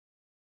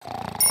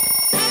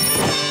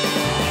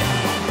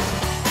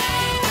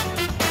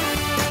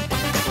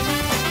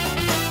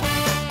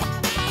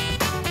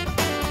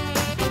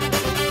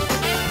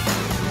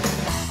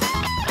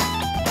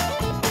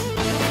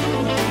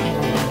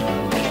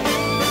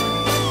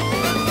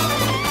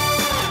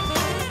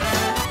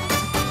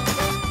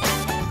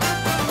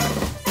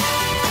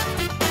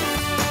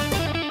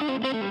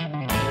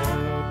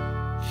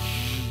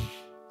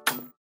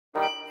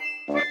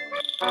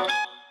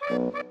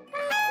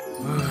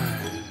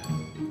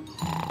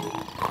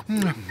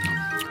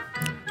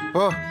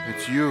Oh,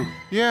 it's you.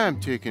 Yeah, I'm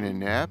taking a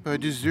nap. I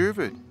deserve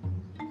it.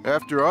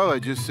 After all, I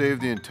just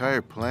saved the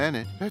entire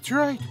planet. That's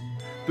right.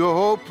 The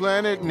whole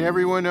planet and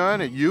everyone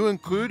on it, you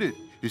included.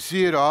 You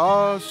see, it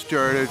all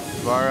started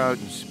far out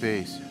in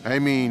space. I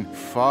mean,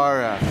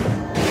 far out.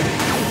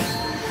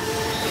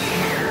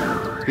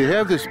 They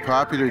have this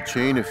popular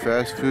chain of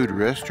fast food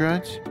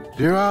restaurants.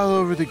 They're all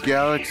over the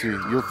galaxy.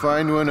 You'll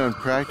find one on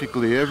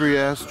practically every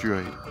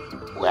asteroid.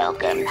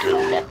 Welcome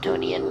to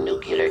Neptunian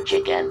Nuclear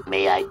Chicken.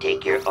 May I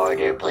take your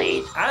order,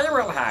 please? I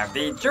will have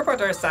the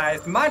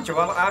Jupiter-sized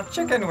module of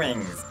chicken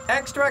wings,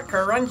 extra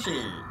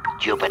crunchy.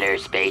 Jupiter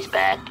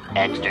spaceback,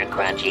 extra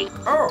crunchy.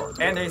 Oh,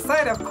 and a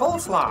side of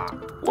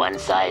coleslaw. One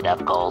side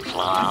of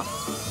coleslaw.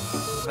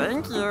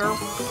 Thank you.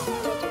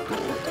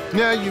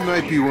 Now you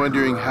might be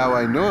wondering how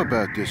I know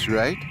about this,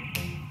 right?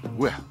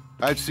 Well,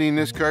 I've seen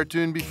this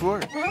cartoon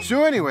before.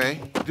 So anyway,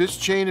 this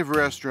chain of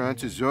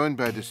restaurants is owned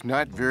by this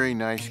not very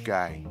nice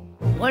guy.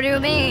 What do you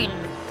mean?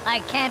 I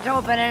can't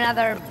open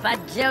another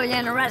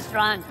bajillion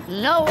restaurant.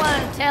 No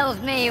one tells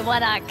me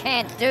what I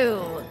can't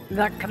do.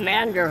 But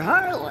Commander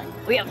Harlan,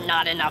 we have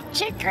not enough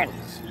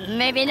chickens.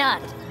 Maybe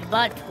not,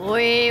 but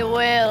we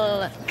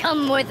will.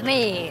 Come with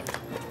me.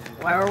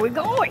 Where are we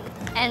going?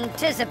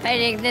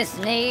 Anticipating this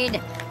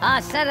need,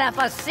 I set up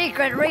a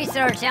secret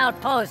research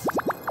outpost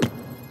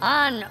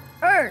on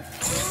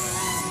Earth.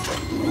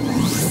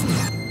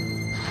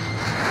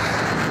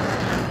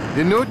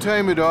 In no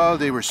time at all,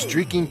 they were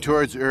streaking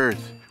towards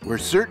Earth, where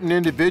certain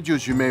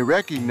individuals you may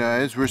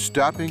recognize were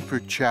stopping for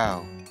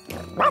chow.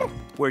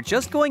 We're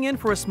just going in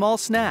for a small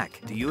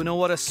snack. Do you know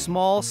what a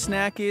small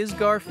snack is,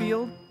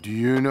 Garfield? Do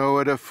you know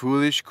what a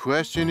foolish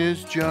question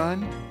is,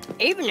 John?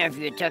 Even if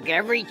you took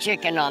every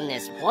chicken on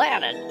this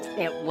planet,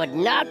 it would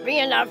not be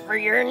enough for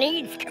your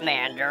needs,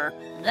 Commander.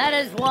 That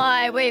is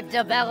why we've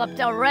developed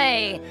a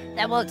ray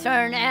that will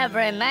turn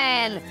every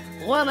man,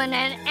 woman,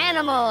 and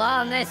animal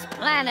on this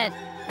planet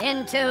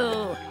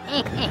into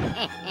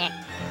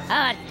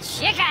a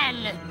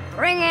chicken.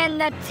 Bring in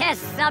the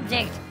test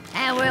subject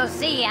and we'll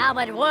see how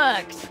it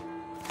works.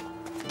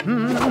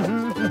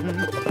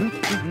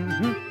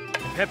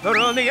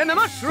 Pepperoni and a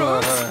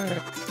mushroom.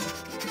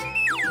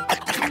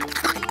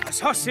 A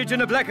sausage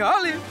and a black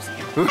olives.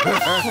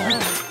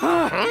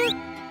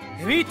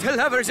 Meat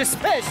lovers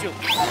special.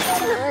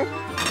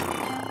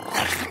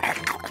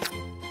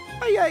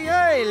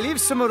 Ay, leave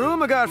some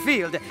room,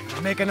 Garfield.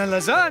 Making a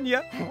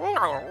lasagna.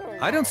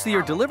 I don't see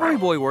your delivery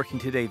boy working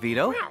today,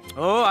 Vito.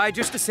 Oh, I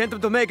just sent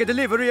him to make a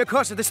delivery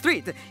across the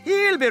street.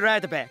 He'll be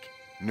right back.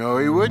 No,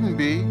 he wouldn't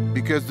be,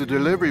 because the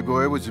delivery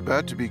boy was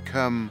about to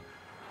become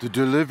the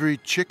delivery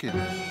chicken.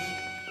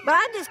 But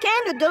I just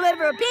came to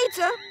deliver a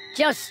pizza.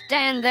 Just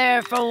stand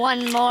there for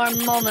one more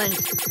moment.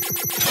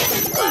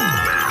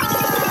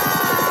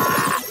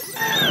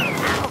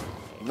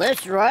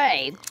 This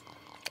ray,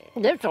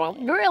 this will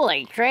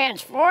really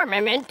transform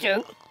him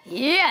into...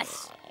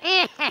 Yes!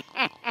 A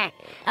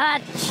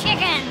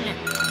chicken!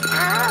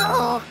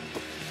 Ow!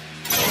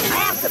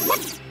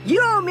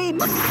 You owe me...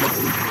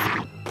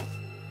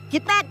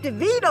 Get back to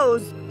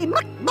Vito's.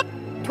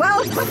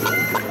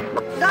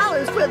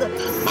 $12 for the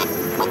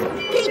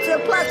pizza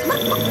plus...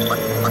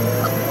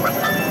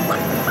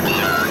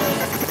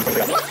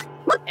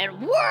 It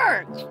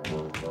worked!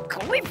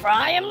 Can we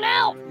fry him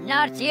now?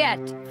 Not yet.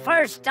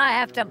 First, I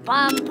have to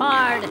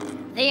bombard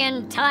the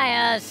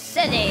entire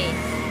city.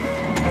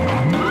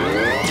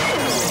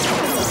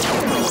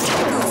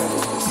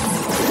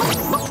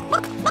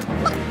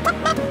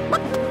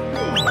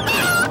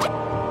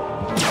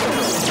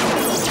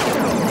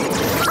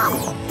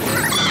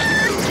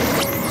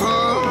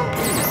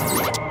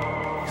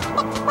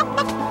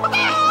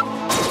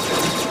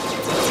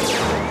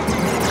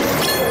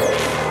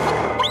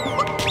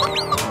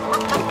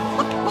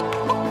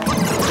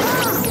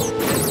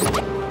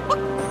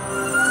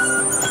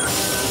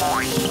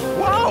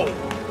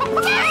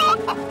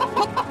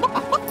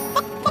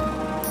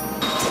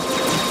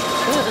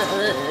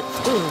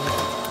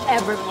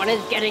 Everyone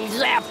is getting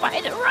zapped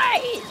by the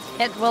rays.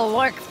 It will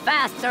work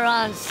faster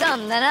on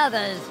some than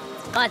others,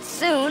 but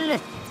soon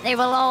they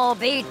will all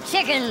be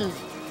chickens.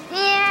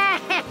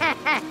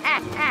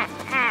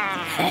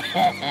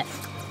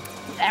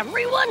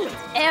 Everyone?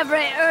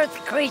 Every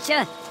Earth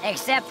creature,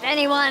 except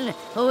anyone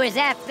who is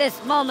at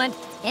this moment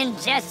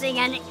ingesting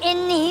an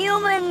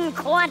inhuman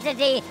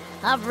quantity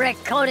of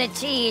ricotta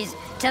cheese,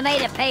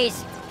 tomato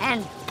paste,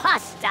 and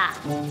pasta.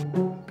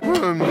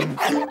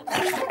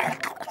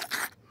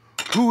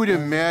 Who would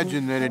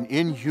imagine that an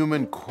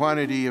inhuman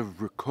quantity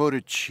of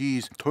ricotta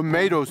cheese,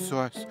 tomato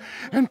sauce,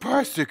 and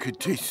pasta could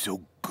taste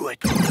so good?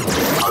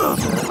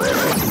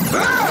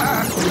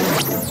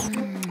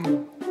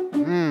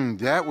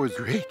 That was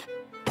great.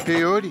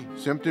 Hey, Odie,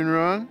 something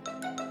wrong?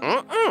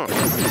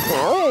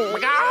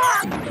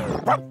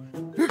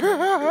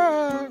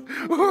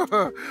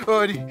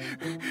 Odie,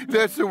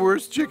 that's the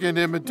worst chicken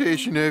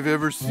imitation I've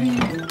ever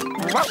seen.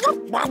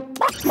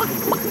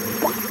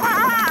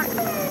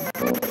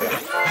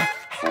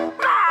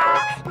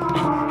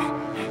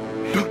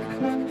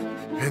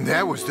 And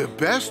that was the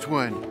best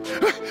one.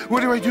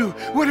 What do I do?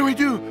 What do I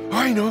do? Oh,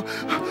 I know.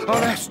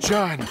 I'll ask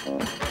John.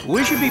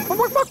 We should be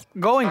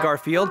going,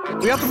 Garfield.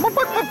 We have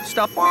to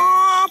stop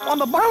on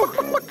the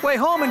way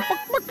home and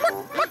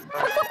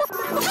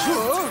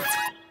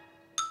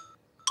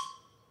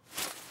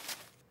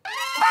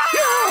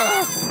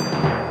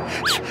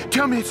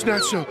Tell me it's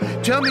not so.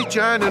 Tell me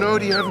John and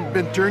Odie haven't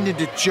been turned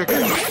into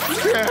chickens.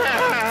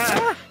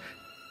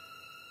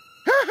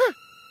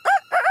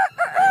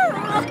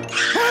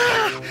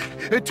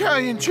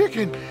 Italian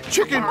chicken,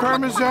 chicken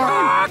parmesan.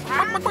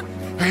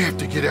 I have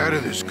to get out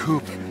of this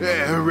coop.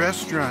 A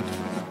restaurant.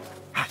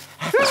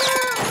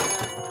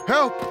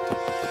 Help!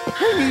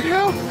 I need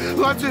help.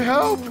 Lots of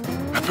help.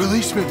 A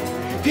policeman.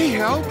 He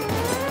help.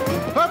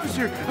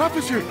 Officer,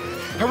 officer.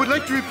 I would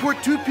like to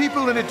report 2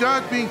 people and a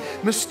dog being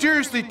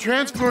mysteriously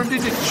transformed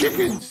into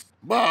chickens.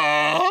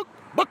 Buck,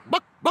 buck,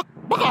 buck, buck,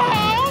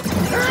 buck.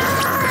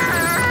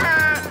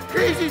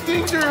 Crazy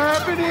things are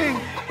happening.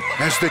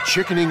 As the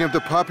chickening of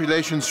the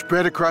population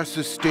spread across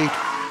the state,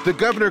 the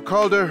governor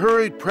called a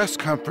hurried press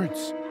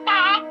conference.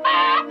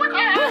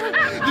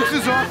 This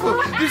is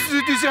awful. This is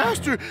a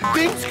disaster.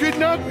 Things could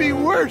not be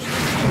worse.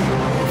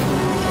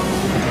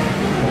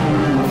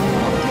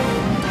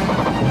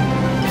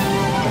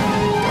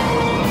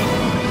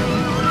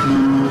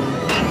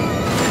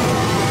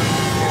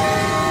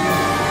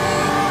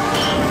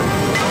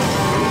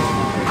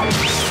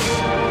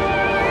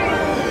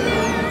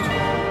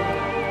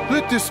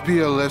 Let this be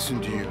a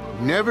lesson to you.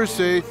 Never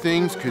say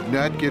things could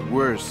not get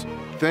worse.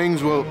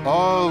 Things will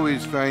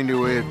always find a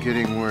way of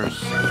getting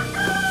worse.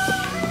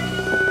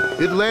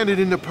 It landed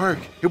in the park.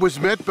 It was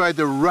met by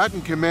the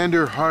rotten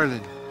Commander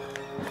Harlan.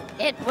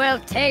 It will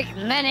take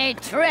many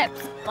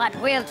trips, but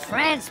we'll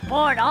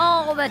transport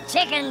all the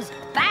chickens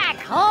back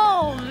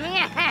home.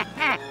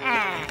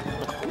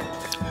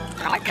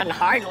 I can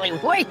hardly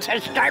wait to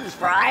start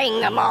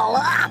frying them all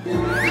up.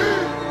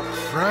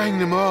 Frying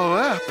them all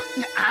up?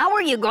 How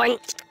are you going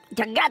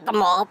to get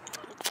them all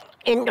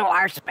into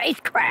our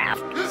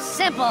spacecraft?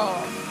 Simple.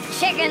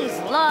 Chickens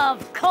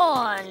love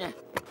corn.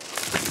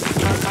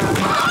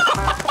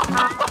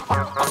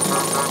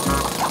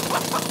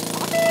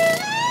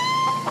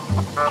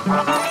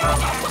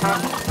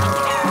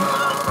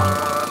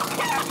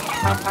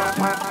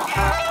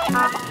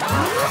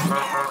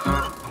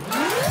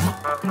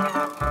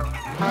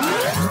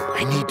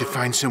 I need to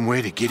find some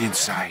way to get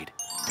inside.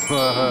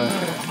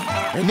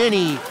 And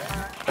then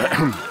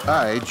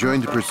I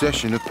joined the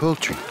procession of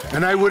poultry.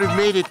 And I would have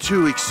made it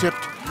too,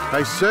 except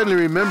I suddenly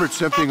remembered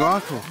something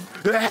awful.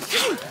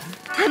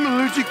 I'm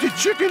allergic to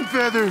chicken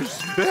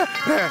feathers.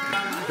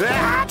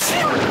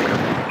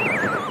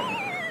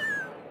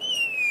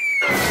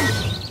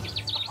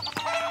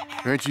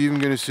 Aren't you even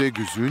going to say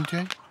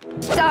Gesundheit?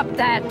 Stop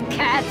that,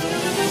 cat.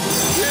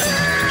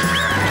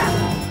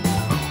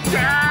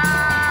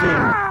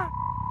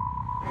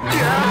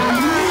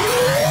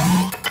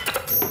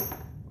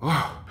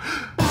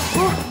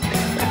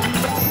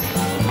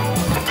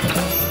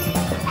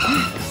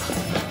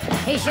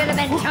 He should have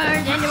been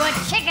turned into a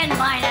chicken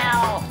by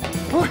now.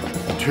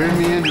 Turn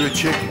me into a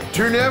chicken.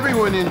 Turn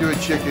everyone into a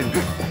chicken.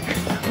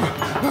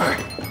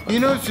 You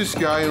notice this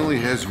guy only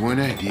has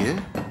one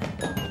idea?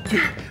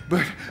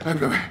 But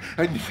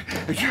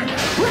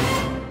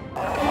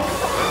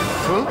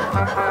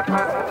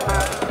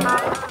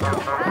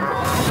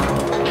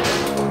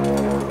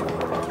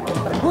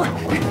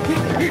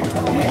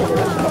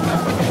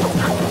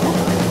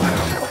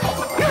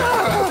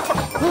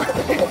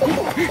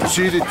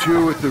See the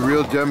 2 with the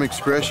real dumb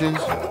expressions?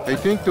 I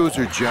think those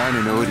are John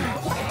and Odie.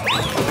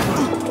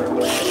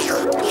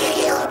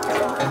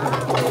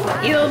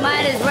 You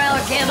might as well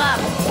give up.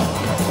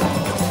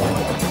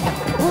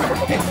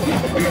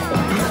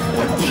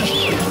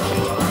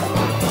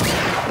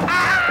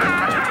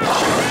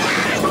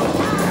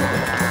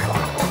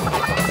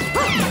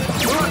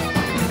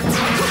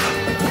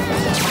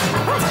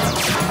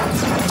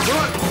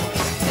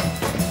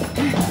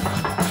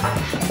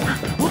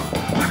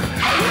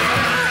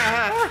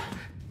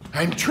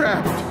 I'm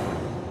trapped.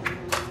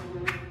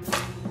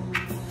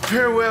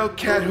 Farewell,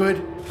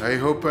 cathood. I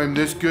hope I'm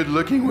this good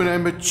looking when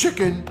I'm a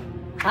chicken.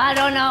 I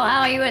don't know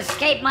how you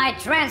escaped my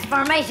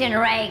transformation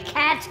ray,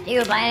 cat. Do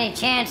you by any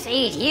chance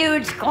eat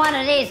huge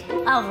quantities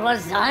of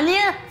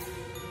lasagna?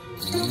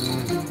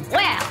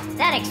 Well,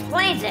 that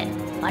explains it.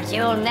 But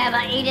you'll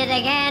never eat it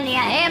again, you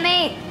hear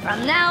me?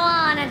 From now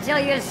on until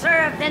you're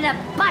served in a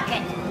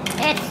bucket.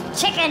 It's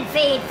chicken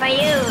feed for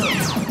you.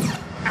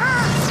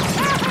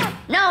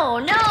 No,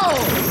 no!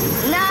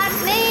 Not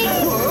me!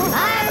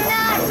 I'm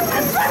not!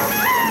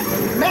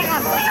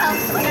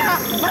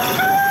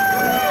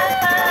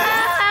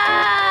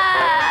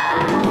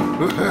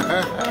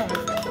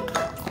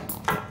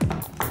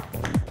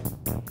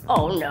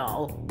 Oh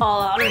no,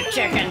 all out of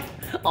chicken.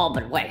 Oh,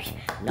 but wait,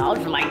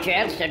 now's my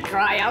chance to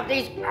try out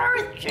these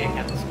earth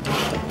chickens.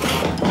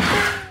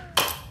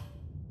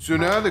 So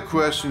now the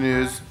question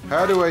is,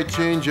 how do I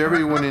change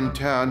everyone in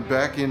town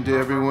back into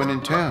everyone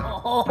in town?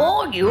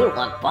 Oh, you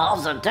look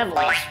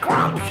positively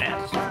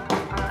scrumptious.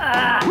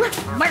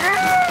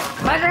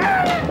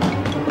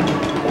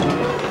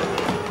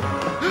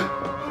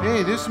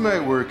 Hey, this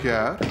might work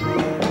out.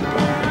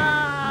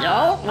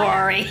 Don't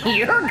worry,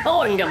 you're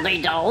going to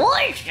be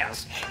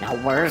delicious. Now,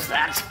 where's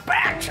that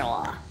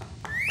spatula?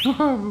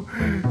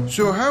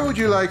 So how would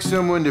you like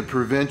someone to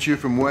prevent you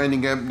from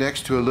winding up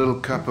next to a little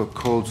cup of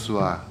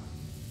coleslaw?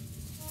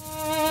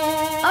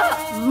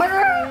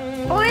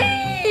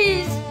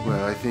 Please!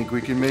 Well, I think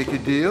we can make a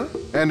deal.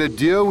 And a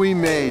deal we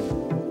made.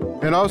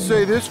 And I'll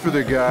say this for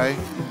the guy.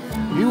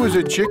 He was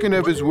a chicken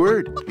of his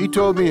word. He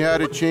told me how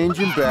to change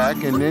him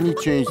back, and then he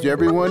changed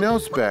everyone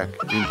else back,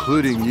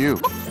 including you.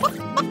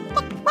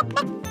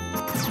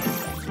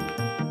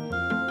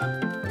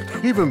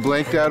 He even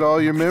blanked out all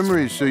your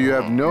memories so you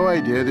have no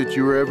idea that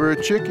you were ever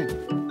a chicken.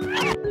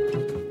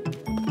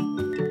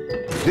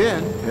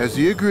 Then, as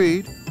he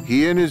agreed,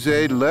 he and his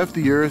aide left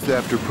the Earth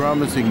after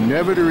promising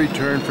never to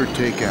return for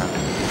takeout.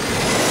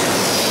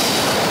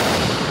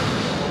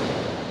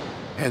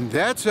 And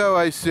that's how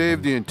I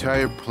saved the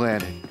entire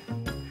planet.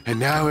 And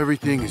now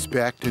everything is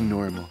back to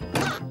normal.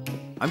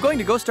 I'm going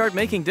to go start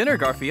making dinner,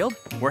 Garfield.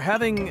 We're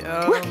having,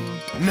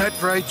 Nut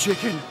fried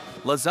chicken.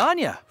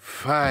 lasagna.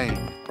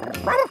 Fine.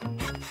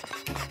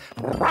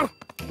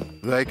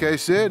 Like I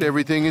said,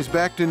 everything is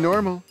back to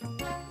normal.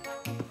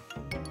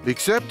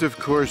 Except, of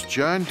course,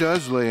 John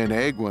does lay an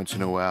egg once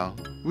in a while,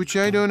 which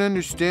I don't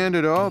understand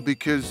at all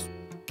because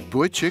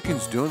boy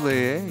chickens don't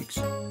lay eggs.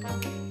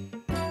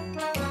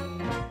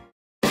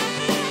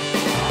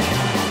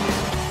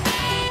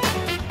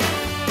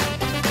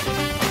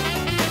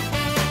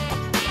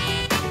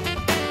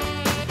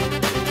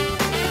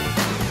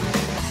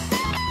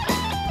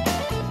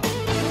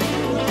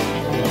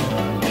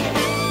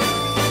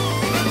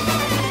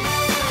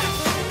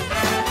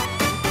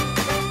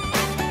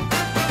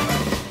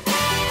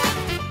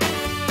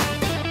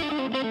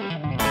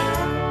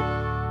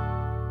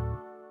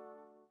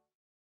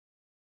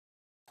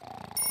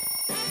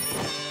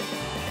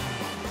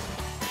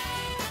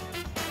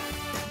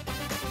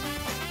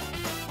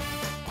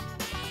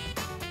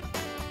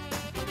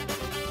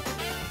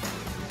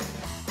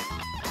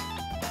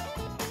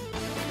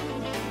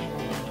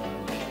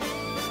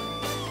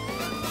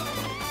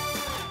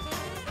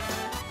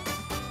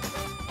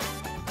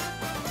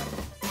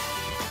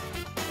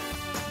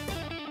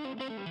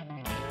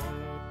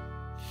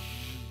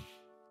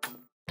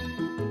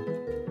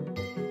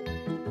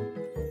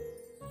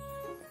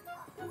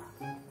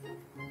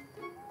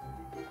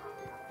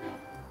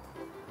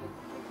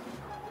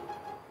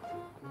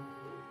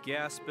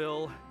 Gas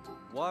bill,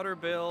 water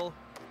bill.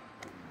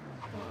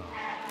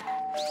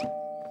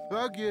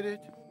 I'll get it.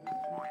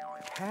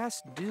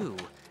 Past due.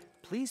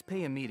 Please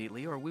pay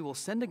immediately or we will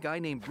send a guy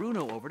named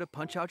Bruno over to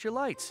punch out your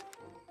lights.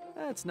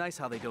 It's nice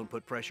how they don't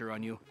put pressure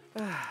on you.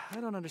 I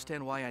don't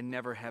understand why I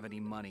never have any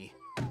money.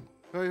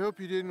 I hope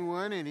you didn't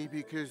want any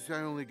because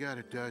I only got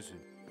a dozen.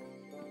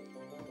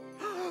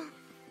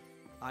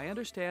 I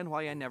understand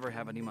why I never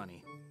have any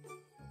money.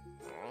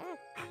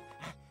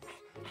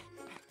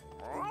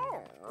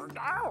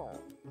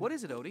 What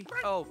is it, Odie?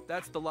 Oh,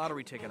 that's the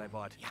lottery ticket I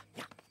bought.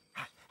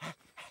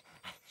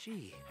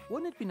 Gee,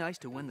 wouldn't it be nice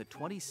to win the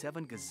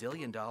 $27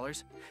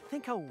 gazillion?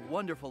 Think how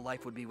wonderful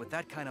life would be with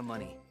that kind of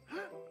money.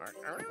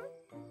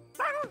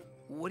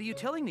 What are you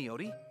telling me,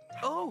 Odie?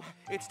 Oh,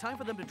 it's time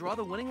for them to draw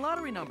the winning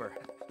lottery number.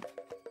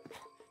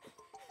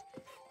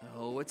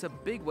 Oh, it's a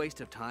big waste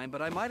of time,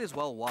 but I might as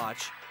well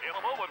watch. In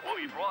a moment, we'll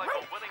be drawing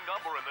the winning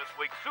number in this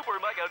week's Super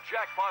Mega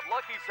Jackpot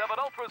Lucky 7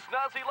 Ultra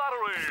Snazzy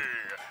Lottery,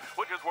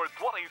 which is worth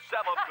 $27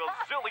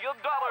 gazillion.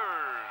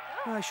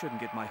 I shouldn't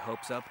get my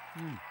hopes up.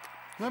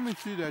 Let me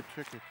see that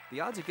ticket.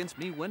 The odds against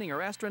me winning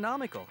are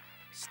astronomical.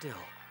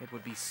 Still, it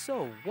would be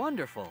so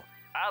wonderful.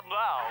 And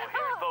now,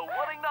 here's the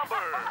winning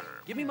number.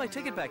 Give me my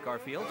ticket back,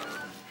 Garfield.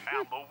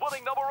 And the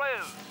winning number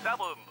is 7,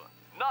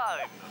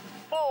 9,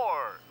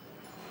 4,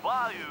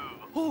 5,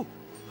 Oh!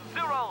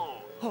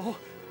 0, Oh!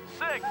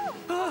 6.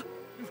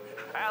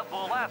 And the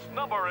last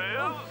number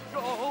is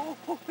Oh!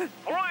 3.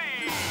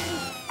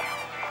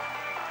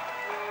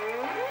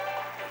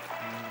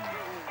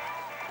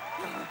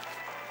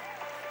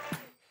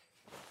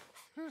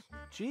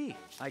 Gee,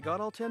 I got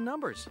all 10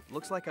 numbers.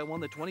 Looks like I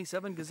won the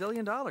 $27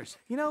 gazillion.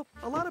 You know,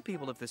 a lot of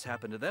people, if this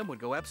happened to them, would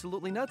go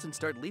absolutely nuts and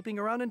start leaping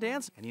around and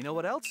dancing. And you know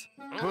what else?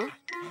 Huh?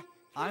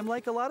 I'm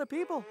like a lot of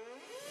people.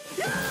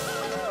 Yay!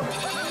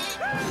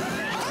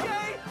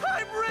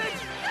 I'm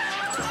rich!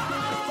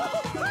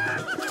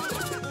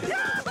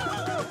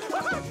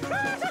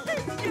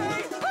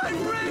 Yay!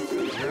 I'm rich!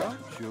 Well,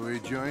 shall we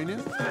join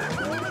him?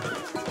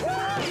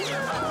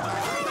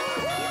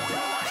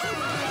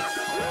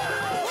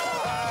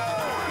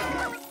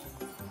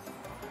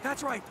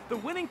 That's right. The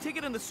winning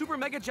ticket in the Super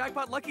Mega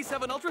Jackpot Lucky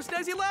 7 Ultra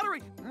Snazzy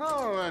Lottery.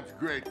 Oh, that's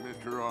great,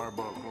 Mr.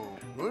 Arbuckle.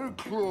 We're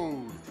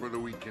closed for the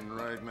weekend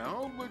right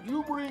now, but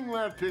you bring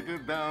that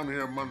ticket down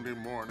here Monday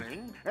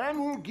morning,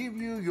 and we'll give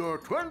you your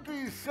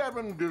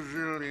 $27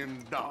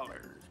 gazillion.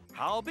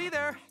 I'll be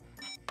there.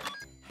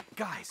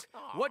 Guys,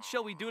 what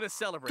shall we do to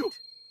celebrate?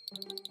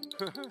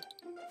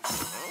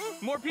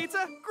 More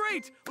pizza?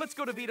 Great! Let's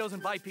go to Vito's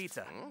and buy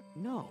pizza.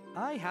 No,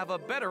 I have a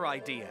better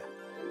idea.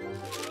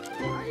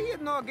 I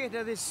no get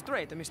this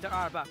straight, Mr.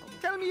 Arbuckle.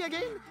 Tell me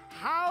again,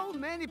 how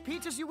many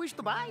pizzas you wish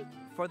to buy?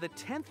 For the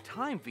 10th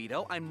time,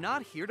 Vito, I'm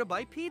not here to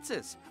buy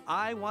pizzas.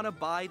 I want to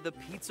buy the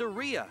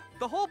pizzeria,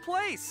 the whole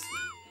place.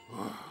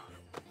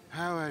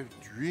 How I've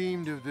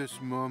dreamed of this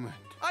moment.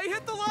 I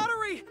hit the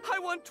lottery! I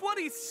won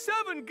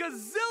 $27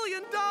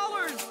 gazillion!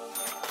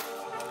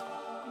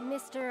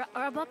 Mr.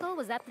 Arbuckle,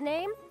 was that the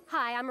name?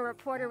 Hi, I'm a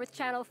reporter with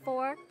Channel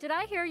 4. Did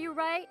I hear you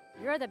right?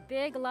 You're the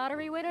big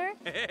lottery winner?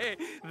 Hey,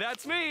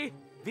 that's me.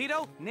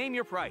 Vito, name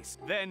your price,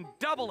 then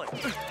double it.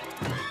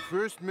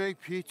 First make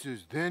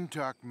pizzas, then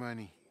talk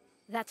money.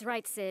 That's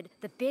right, Sid.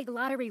 The big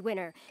lottery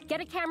winner.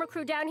 Get a camera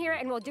crew down here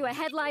and we'll do a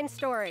headline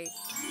story.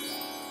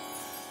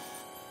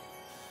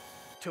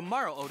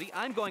 Tomorrow, Odie,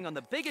 I'm going on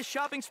the biggest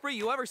shopping spree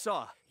you ever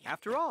saw.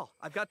 After all,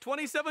 I've got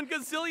 $27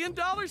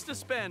 gazillion to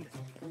spend.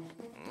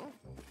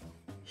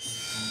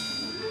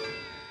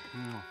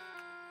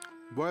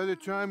 By the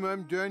time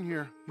I'm done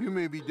here, you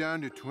may be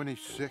down to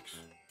 26.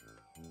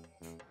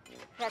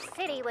 The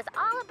city was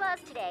all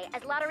abuzz today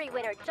as lottery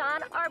winner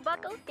John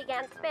Arbuckle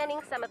began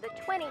spending some of the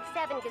 $27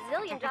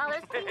 gazillion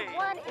he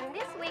won in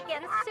this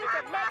weekend's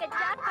Super Mega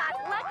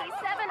Jackpot Lucky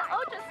 7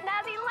 Ultra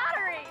Snazzy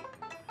Lottery.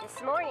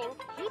 This morning,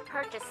 he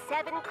purchased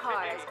 7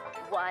 cars,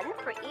 one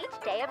for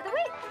each day of the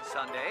week.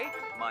 Sunday,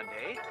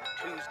 Monday,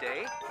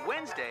 Tuesday,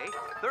 Wednesday,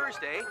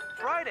 Thursday,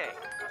 Friday.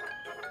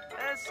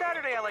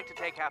 Saturday, I like to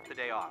take half the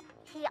day off.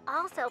 He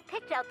also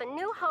picked out the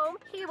new home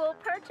he will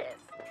purchase.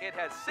 It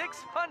has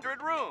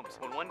 600 rooms.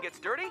 When one gets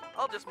dirty,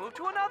 I'll just move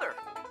to another.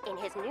 In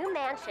his new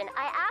mansion,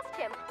 I asked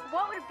him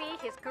what would be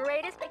his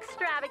greatest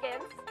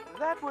extravagance.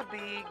 That would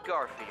be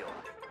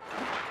Garfield.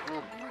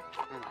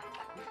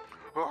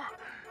 Oh,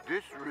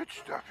 this rich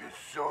stuff is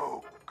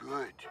so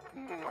good.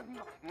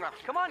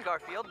 Come on,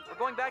 Garfield. We're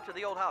going back to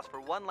the old house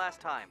for one last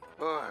time.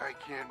 Oh, I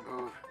can't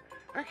move.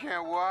 I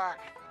can't walk.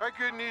 I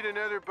couldn't eat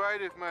another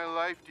bite if my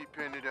life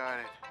depended on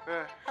it.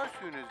 How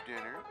soon is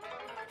dinner?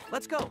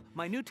 Let's go.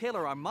 My new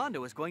tailor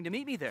Armando is going to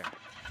meet me there.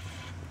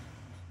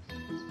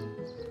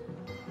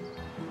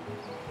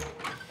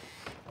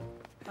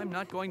 I'm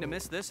not going to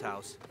miss this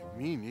house.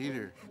 Me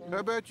neither. How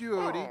about you,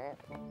 Odie?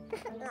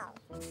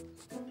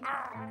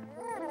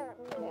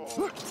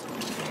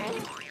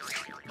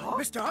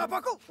 Mr.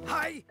 Arbuckle,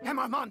 I am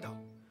Armando.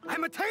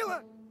 I'm a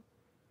tailor.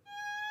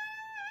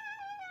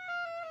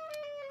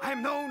 I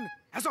am known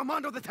as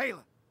Armando the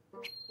Tailor.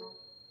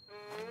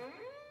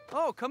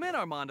 Oh, come in,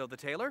 Armando the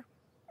Tailor.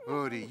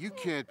 Odie, you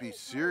can't be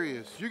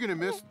serious. You're gonna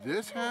miss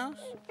this house?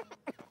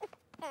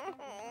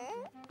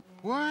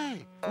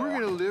 Why? We're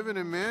gonna live in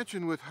a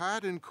mansion with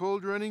hot and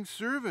cold running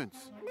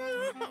servants.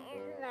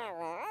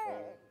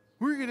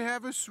 We're gonna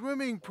have a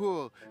swimming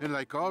pool, and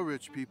like all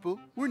rich people,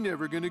 we're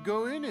never gonna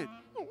go in it.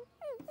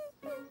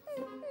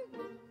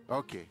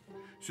 Okay,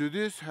 so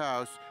this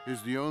house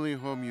is the only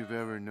home you've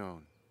ever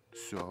known.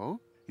 So,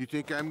 you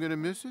think I'm gonna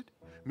miss it?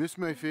 Miss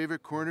my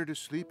favorite corner to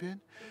sleep in?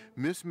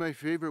 Miss my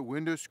favorite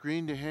window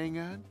screen to hang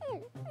on?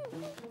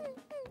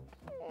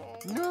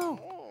 No.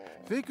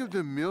 Think of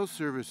the meal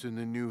service in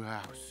the new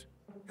house.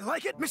 You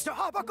like it, Mr.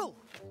 Arbuckle?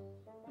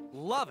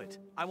 Love it.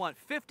 I want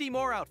 50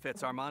 more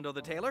outfits, Armando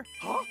the Tailor.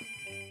 Huh?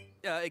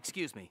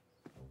 Excuse me.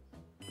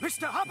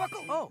 Mr.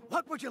 Arbuckle? Oh,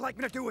 what would you like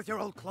me to do with your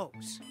old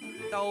clothes?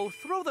 Oh,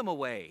 throw them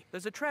away.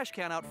 There's a trash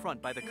can out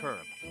front by the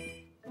curb.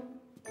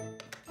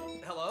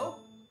 Hello?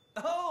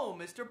 Oh,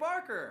 Mr.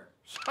 Barker.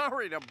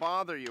 Sorry to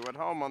bother you at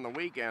home on the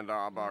weekend,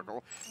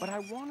 Arbuckle, but I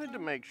wanted to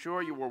make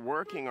sure you were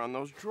working on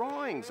those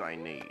drawings I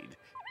need.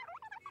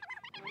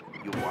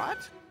 You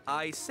what?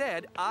 I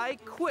said I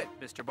quit,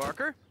 Mr.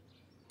 Barker.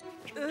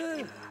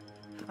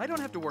 I don't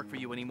have to work for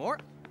you anymore.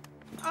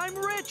 I'm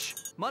rich!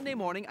 Monday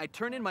morning, I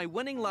turn in my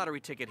winning lottery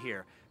ticket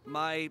here.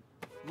 My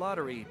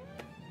lottery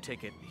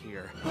ticket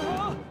here.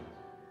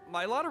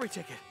 My lottery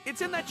ticket. It's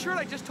in that shirt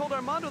I just told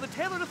Armando the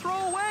Tailor to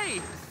throw away.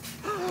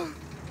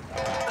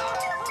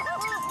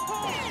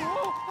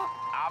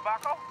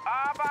 Arbuckle,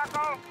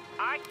 Arbuckle,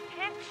 I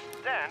can't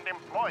stand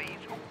employees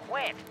who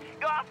quit.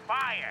 You're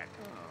fired.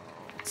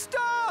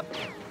 Stop!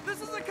 This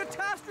is a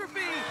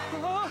catastrophe!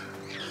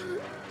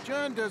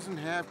 John doesn't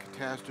have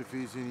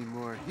catastrophes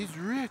anymore. He's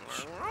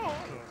rich.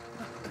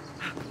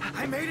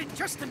 I made it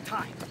just in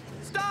time.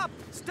 Stop!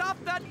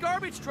 Stop that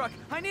garbage truck!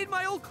 I need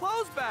my old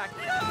clothes back!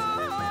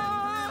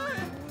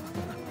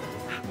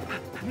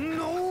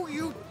 No,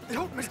 you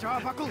don't, Mr.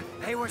 Arbuckle.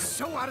 They were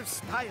so out of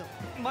style.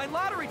 My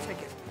lottery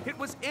ticket. It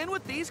was in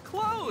with these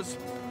clothes.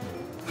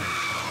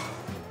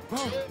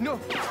 Oh, no.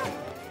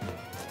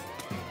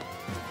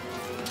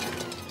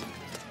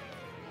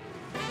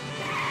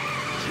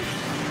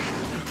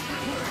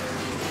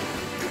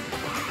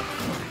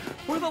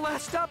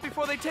 last stop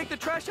before they take the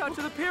trash out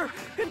to the pier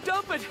and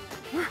dump it.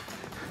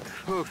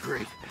 Oh,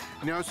 great.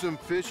 Now some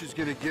fish is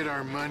gonna get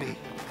our money.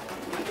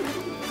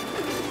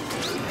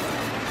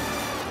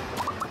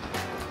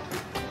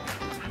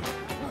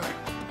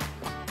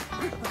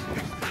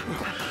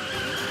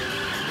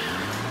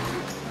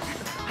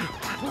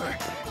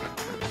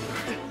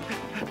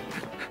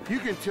 You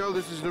can tell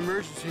this is an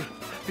emergency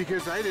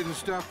because I didn't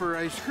stop for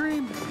ice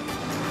cream.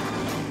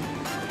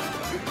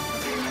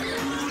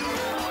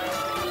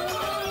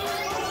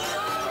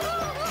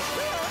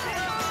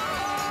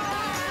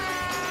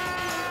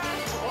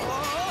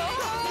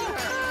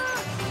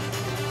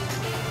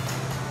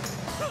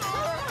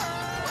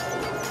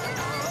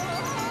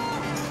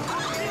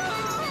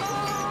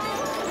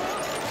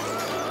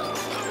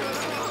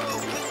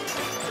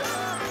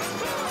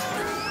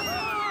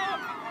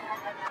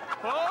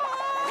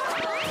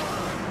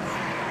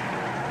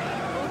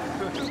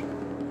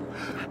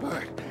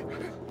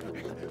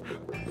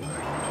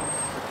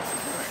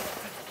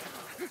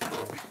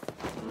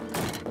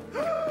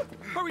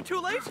 Are we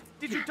too late?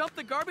 Did you dump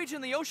the garbage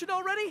in the ocean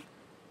already?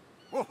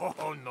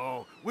 Oh,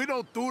 no. We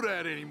don't do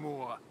that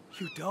anymore.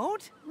 You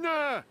don't?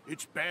 Nah,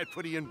 it's bad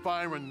for the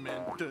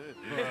environment.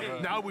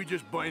 Now we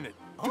just burn it.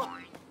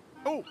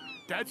 Oh,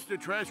 that's the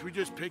trash we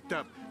just picked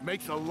up.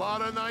 Makes a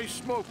lot of nice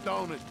smoke,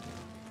 don't it?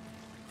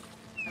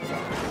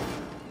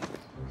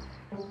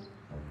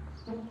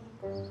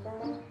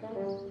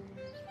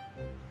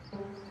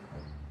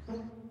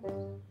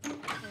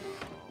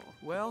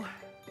 Well,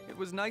 it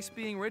was nice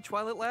being rich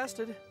while it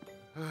lasted.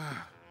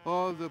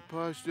 All the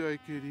pasta I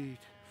could eat,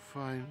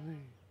 finally.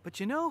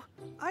 But you know,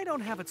 I don't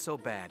have it so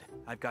bad.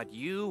 I've got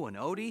you and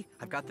Odie.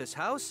 I've got this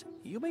house.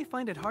 You may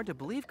find it hard to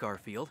believe,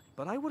 Garfield,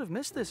 but I would have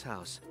missed this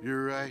house.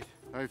 You're right.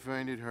 I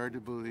find it hard to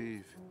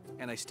believe.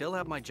 And I still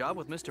have my job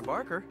with Mr.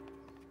 Barker.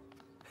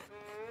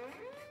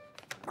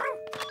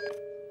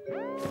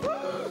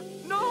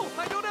 No,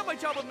 I don't have my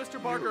job with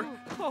Mr. Barker.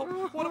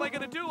 Oh, what am I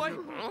gonna do?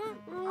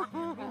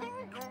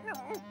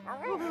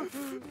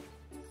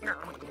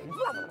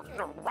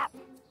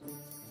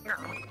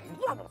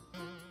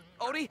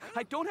 Odie,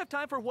 I don't have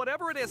time for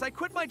whatever it is. I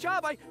quit my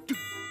job.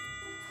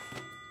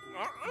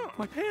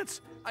 My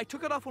pants. I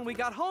took it off when we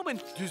got home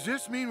and... Does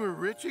this mean we're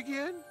rich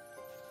again?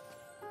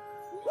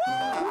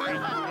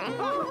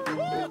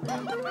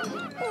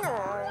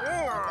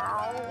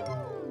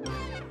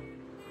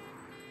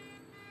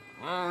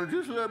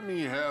 Just let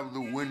me have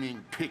the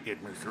winning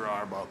ticket, Mr.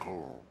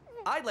 Arbuckle.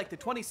 I'd like the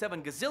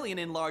 27 gazillion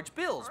in large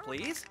bills,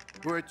 please.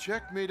 Or a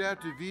check made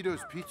out to Vito's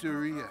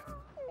Pizzeria.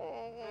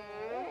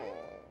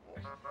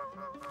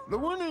 The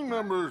winning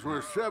numbers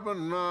were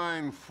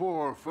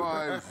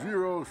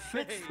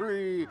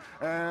 794563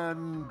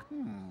 and...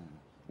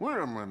 wait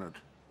a minute.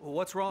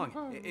 What's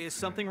wrong? Is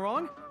something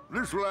wrong?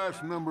 This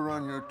last number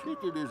on your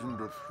ticket isn't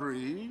a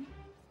 3.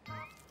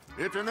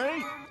 It's an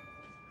 8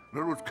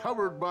 that was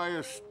covered by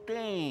a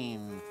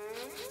stain.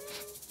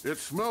 It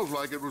smells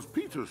like it was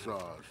pizza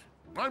sauce.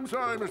 I'm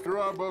sorry, Mr.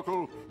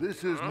 Arbuckle.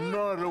 This is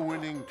not a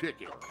winning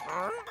ticket.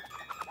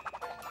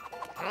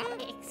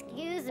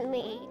 Excuse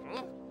me.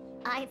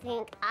 I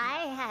think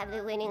I have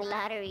the winning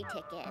lottery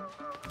ticket.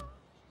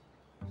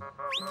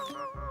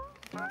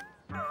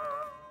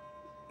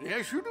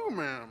 Yes, you do,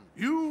 ma'am.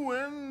 You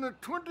win the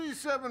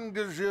 27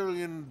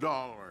 gazillion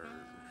dollars.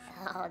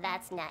 Oh,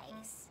 that's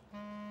nice.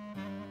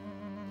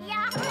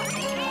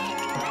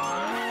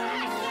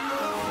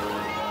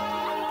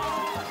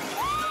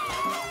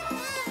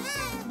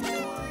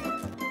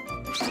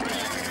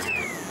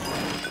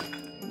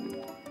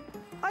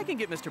 I can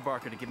get Mr.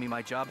 Barker to give me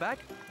my job back.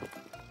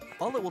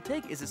 All it will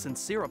take is a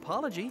sincere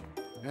apology.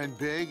 And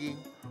begging.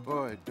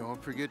 Oh,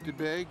 don't forget the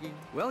begging.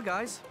 Well,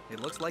 guys, it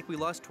looks like we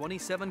lost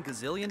 27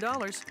 gazillion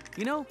dollars.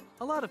 You know,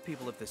 a lot of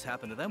people, if this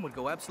happened to them, would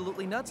go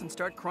absolutely nuts and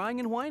start crying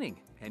and whining.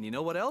 And you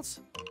know what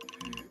else?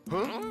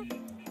 Huh?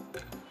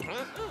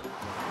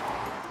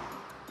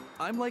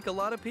 I'm like a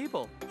lot of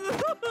people.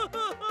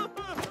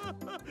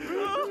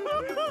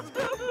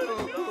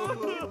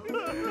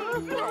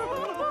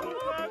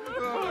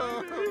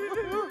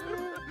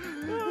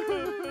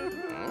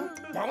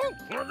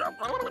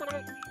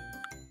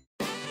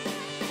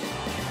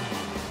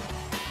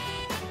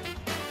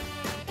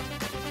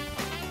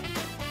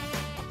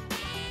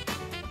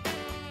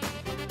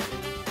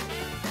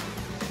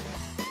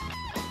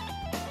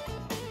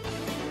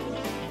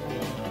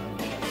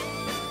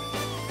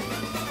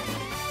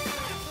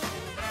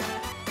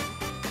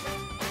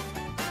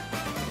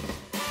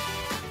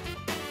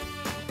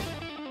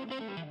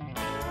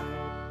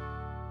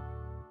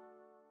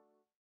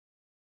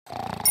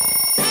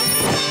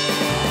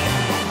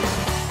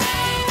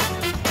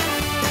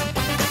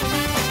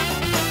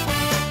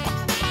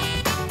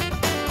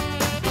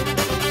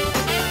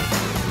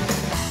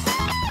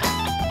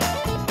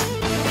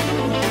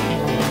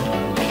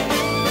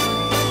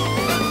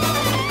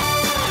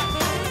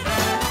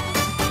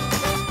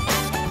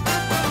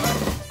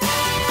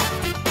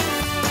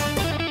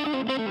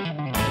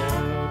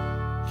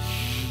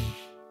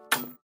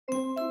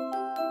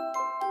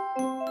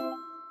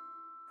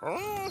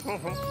 Oh,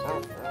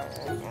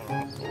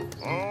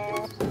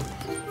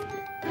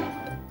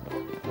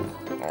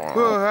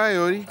 hi,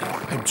 Odie.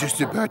 I'm just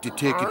about to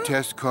take a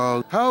test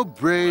called How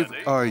Brave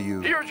Are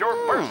You? Here's your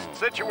first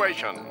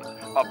situation.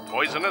 A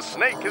poisonous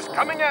snake is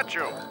coming at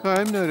you.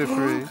 I'm not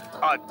afraid.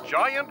 A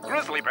giant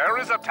grizzly bear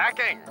is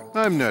attacking.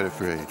 I'm not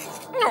afraid.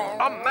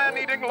 A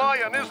man-eating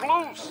lion is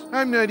loose.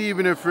 I'm not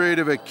even afraid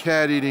of a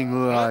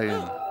cat-eating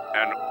lion.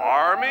 An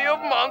army of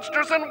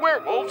monsters and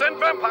werewolves and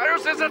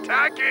vampires is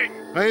attacking.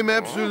 I am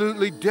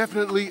absolutely,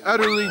 definitely,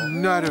 utterly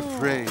not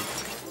afraid.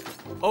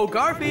 Oh,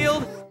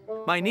 Garfield!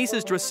 My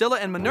nieces Drusilla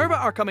and Minerva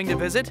are coming to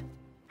visit.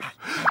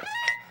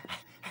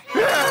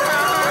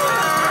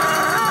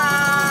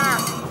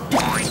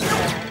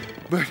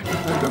 But,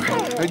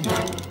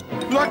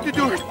 lock the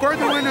doors, bar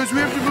the windows, we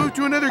have to move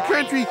to another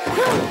country.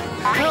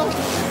 Help!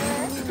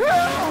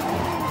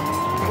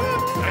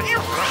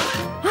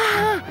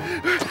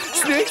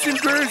 Snakes and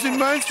bears and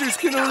monsters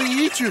can only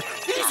eat you.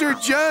 These are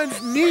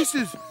John's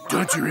nieces.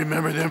 Don't you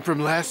remember them from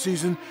last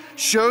season?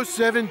 Show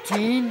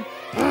 17?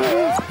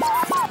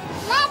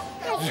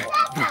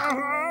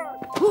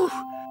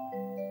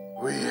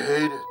 We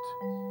hate it.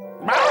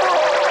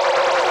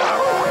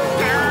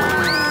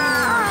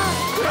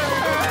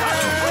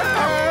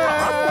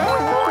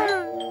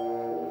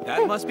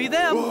 That must be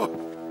them. Oh.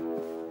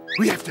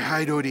 We have to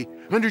hide, Odie.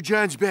 Under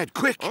John's bed,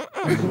 quick. Hi,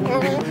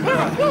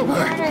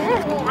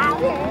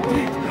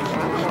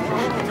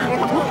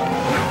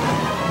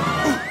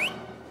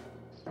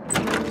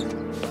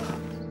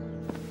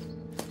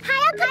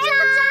 Uncle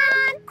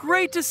John.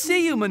 Great to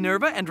see you,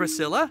 Minerva and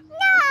Drusilla.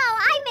 No,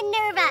 I'm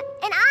Minerva,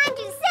 and I'm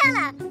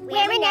Drusilla.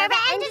 We're Minerva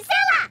and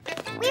Drusilla.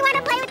 We want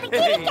to play with the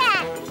kitty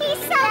cat. He's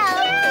so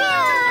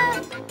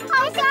cute.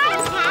 Oh,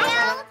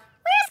 Garfield.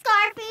 Where's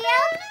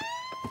Garfield?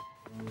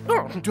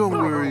 Don't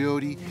worry,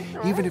 Odie.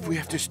 Even if we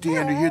have to stay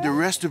under here the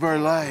rest of our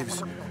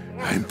lives,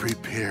 I'm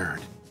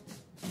prepared.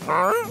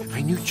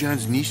 I knew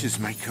John's nieces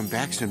might come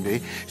back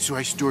someday, so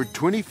I stored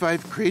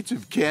 25 crates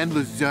of canned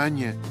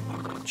lasagna.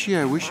 Gee,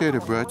 I wish I'd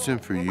have brought some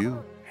for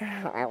you.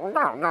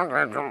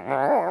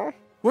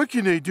 What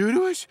can they do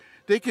to us?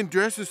 They can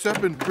dress us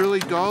up in frilly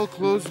doll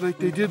clothes like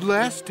they did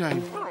last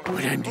time.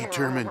 But I'm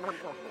determined.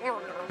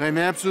 I'm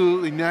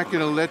absolutely not going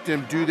to let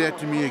them do that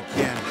to me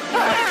again.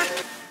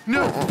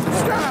 No!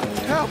 Stop!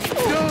 Help!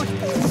 Don't!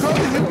 Call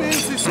the Humane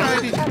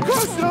Society!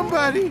 Call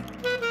somebody!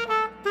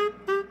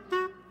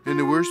 And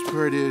the worst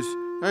part is,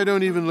 I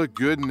don't even look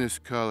good in this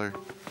color.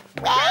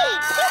 Wait! Kitty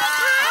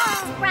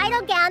cat!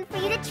 Bridal gown for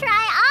you to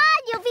try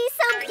on! You'll be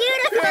so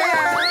beautiful!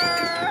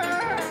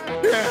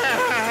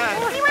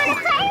 We want to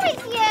play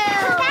with you!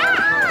 Come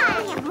back!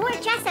 We have more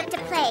dress-up to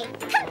play.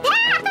 Come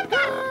back!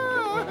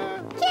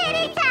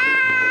 Kitty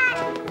cat!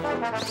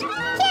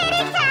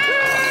 Kitty cat!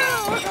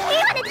 We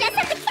want to dress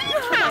up the kitty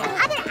cat!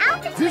 Other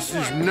outfits. This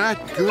is not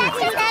good. Let's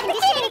dress up the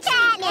kitty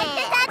cat! Let's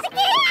dress up the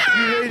kitty cat!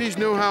 You ladies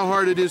know how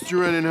hard it is to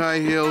run in high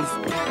heels.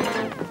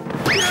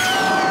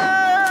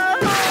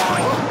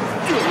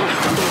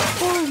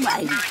 Oh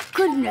my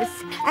goodness.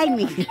 I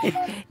mean,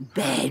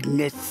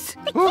 badness.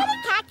 The kitty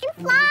cat can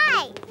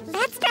fly.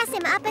 Let's dress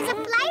him up as a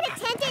flight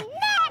attendant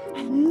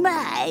next.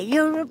 My,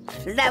 you're a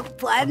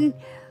plump one.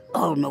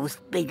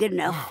 Almost big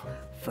enough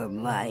for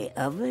my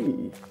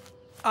oven.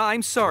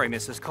 I'm sorry,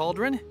 Mrs.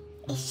 Cauldron.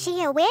 Is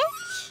she a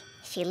witch?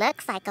 She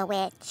looks like a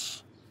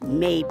witch.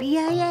 Maybe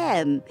I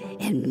am,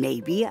 and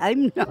maybe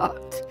I'm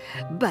not.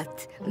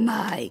 But,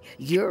 my,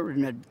 you're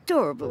an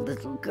adorable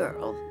little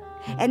girl.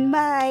 And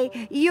my,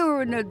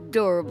 you're an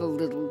adorable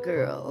little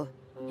girl.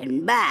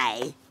 And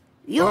my,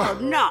 you're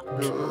not.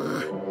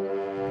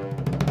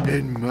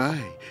 And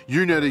my,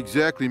 you're not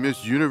exactly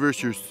Miss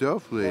Universe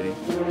yourself, lady.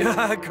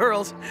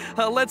 Girls,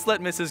 let's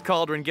let Mrs.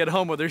 Cauldron get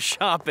home with her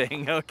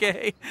shopping,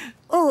 okay?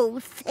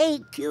 Oh,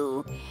 thank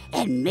you.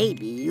 And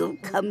maybe you'll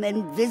come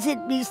and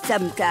visit me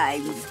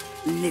sometimes,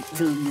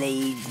 little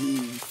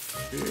ladies.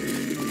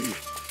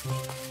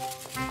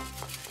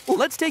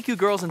 Let's take you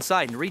girls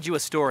inside and read you a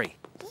story.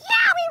 Yeah,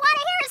 we want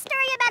to hear a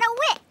story about a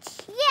witch.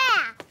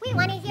 Yeah, we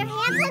want to hear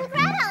Hansel and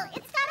Gretel.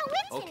 It's got a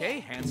witch in it. Okay,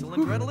 Hansel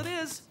and Gretel it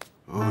is.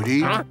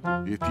 Odie,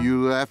 if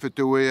you laugh at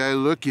the way I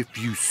look, if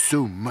you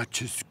so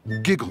much as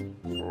giggle.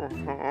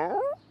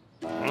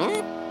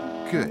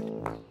 Good.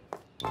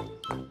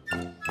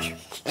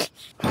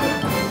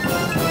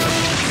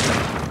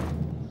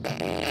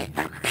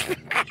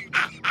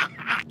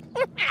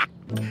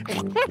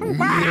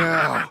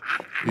 Meow.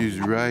 He's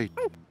right.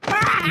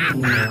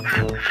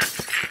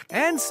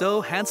 And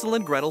so Hansel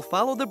and Gretel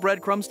followed the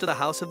breadcrumbs to the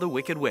house of the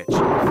Wicked Witch.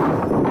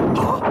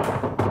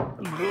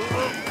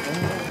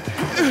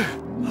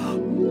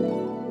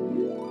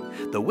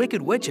 The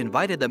Wicked Witch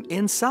invited them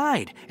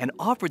inside and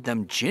offered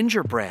them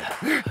gingerbread.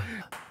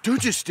 Don't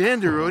just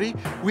stand there, Odie.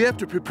 We have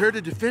to prepare to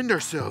defend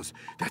ourselves.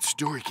 That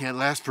story can't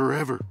last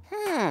forever.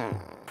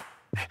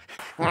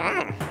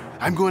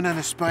 I'm going on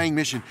a spying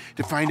mission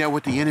to find out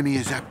what the enemy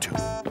is up to.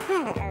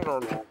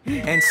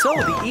 And so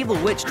the evil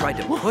witch tried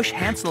to push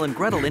Hansel and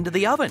Gretel into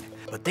the oven,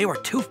 but they were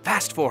too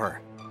fast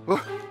for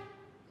her.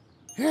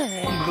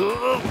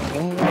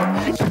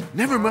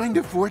 Never mind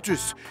the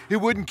fortress. It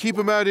wouldn't keep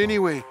him out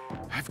anyway.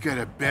 I've got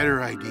a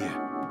better idea.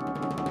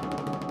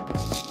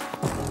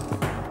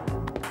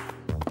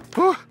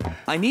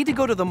 I need to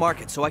go to the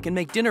market so I can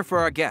make dinner for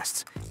our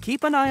guests.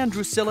 Keep an eye on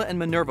Drusilla and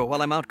Minerva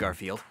while I'm out,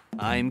 Garfield.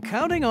 I'm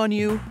counting on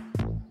you.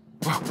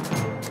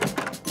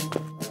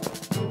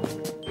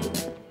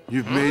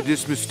 You've made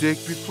this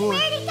mistake before.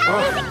 Where'd he go?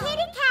 He's a kitty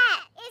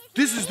cat.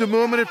 This is the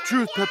moment of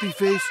truth, Puppy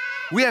Face.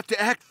 We have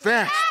to act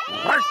fast.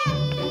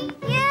 Yoo-hoo!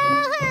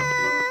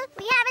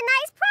 We have a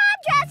nice prom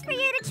dress for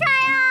you to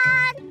try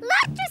on.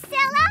 Look,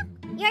 Drusilla.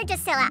 You're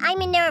Drusilla. I'm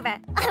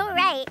Minerva. Oh,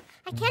 right.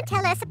 I can't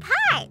tell us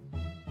apart.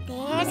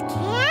 There's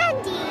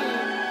candy.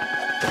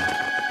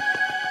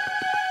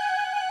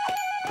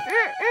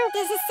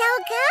 This is so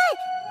good.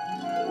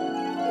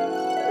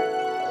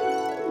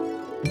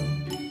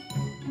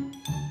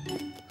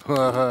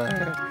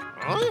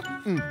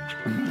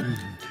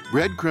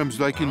 Breadcrumbs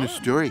like in the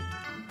story.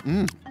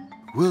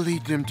 We'll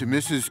lead them to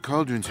Mrs.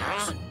 Cauldron's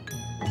house.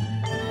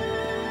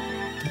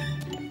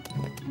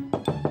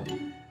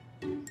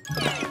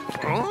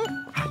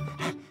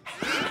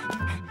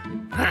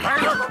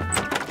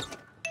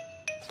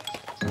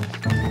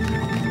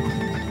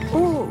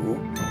 Oh,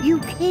 you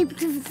came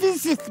to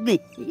visit me.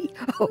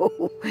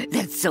 Oh,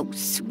 that's so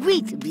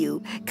sweet of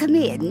you. Come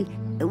in.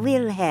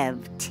 We'll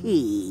have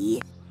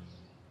tea.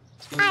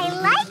 I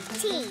like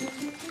tea.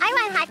 I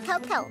want hot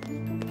cocoa.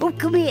 Oh,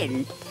 come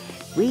in.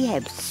 We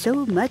have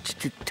so much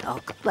to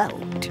talk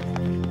about.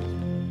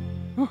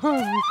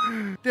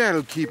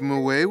 That'll keep him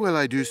away while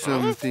I do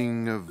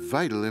something of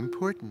vital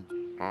importance.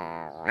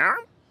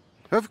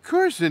 Of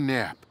course, a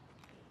nap.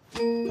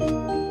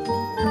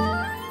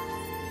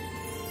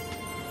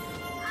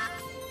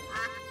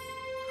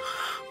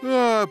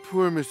 Ah,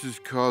 poor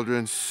Mrs.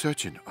 Cauldron,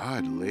 such an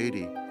odd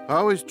lady.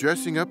 Always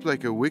dressing up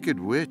like a wicked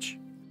witch.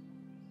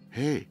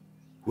 Hey,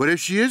 what if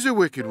she is a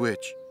wicked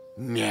witch?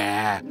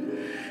 Nah,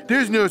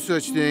 there's no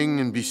such thing,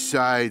 and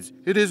besides,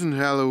 it isn't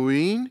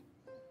Halloween.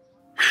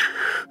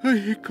 I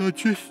think I'll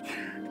just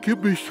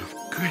give me some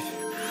good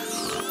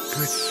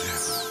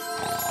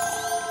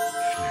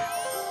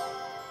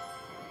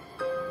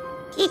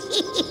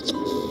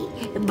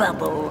sleep.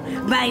 Bubble,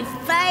 my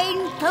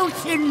fine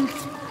potions.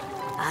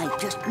 I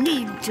just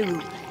need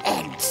to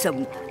add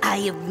some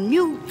eye of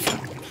newt,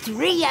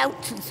 3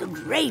 ounces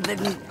of raven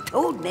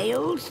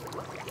toenails,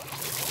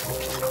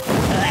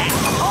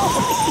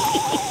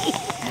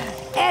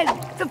 and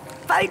the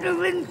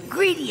final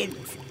ingredient,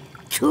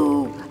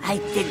 2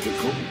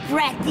 identical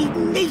bratty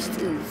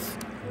nieces.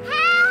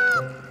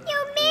 Help!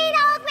 You mean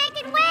old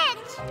wicked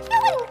witch! You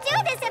wouldn't do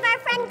this if our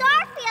friend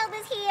Garfield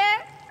was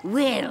here.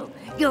 Well,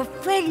 your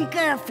friend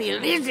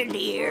Garfield isn't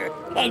here,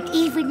 and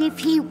even if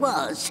he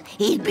was,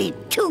 he'd be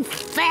too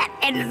fat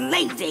and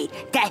lazy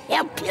to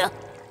help you.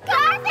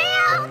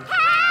 Garfield!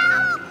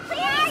 Help!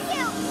 Where are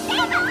you?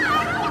 Save us,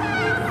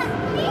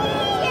 Garfield!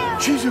 Need you!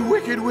 She's a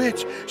wicked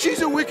witch.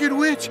 She's a wicked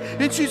witch,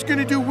 and she's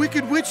gonna do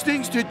wicked witch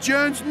things to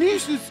John's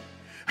nieces.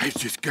 I've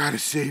just gotta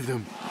save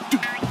them.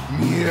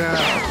 Meow.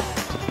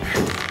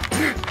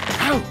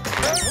 Ow!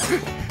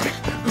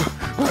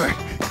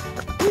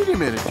 Wait a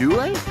minute, do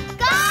I?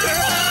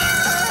 Garfield!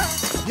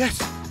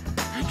 Yes,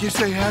 I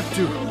guess I have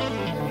to.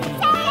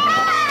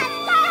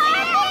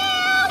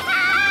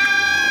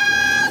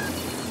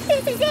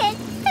 This is it.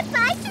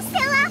 Goodbye,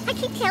 Drusilla. I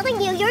keep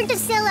telling you, you're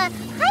Drusilla.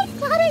 I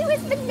thought I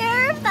was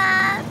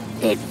Minerva.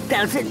 It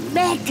doesn't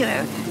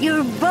matter.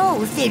 You're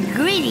both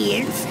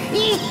ingredients.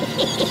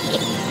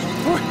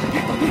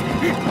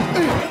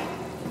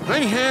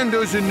 Unhand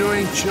those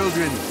annoying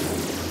children.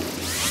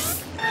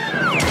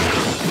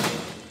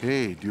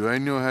 Hey, do I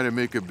know how to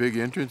make a big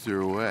entrance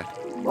or what?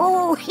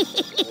 Oh,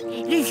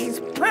 this is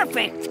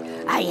perfect.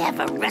 I have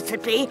a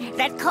recipe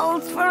that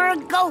calls for a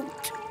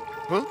goat.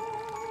 Huh?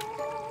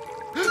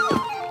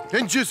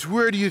 And just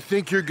where do you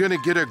think you're gonna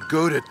get a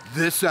goat at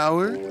this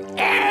hour?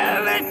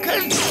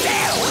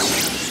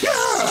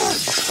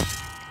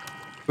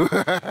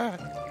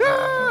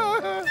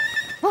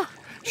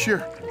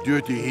 Sure, do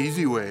it the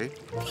easy way.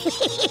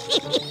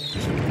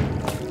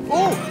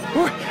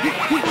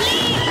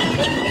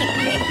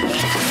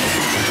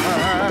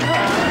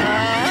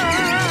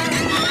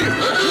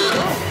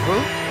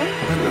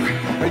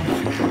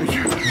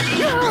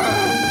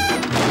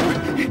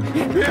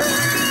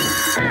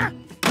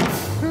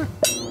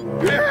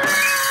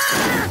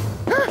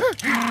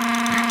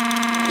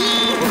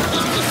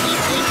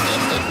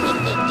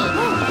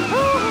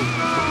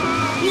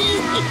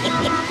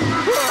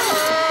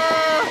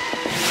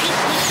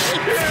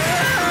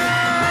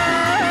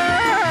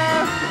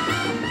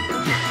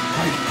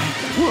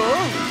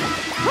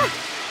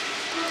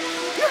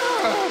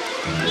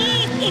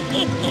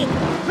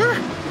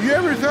 You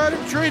ever thought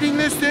of trading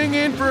this thing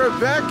in for a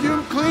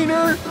vacuum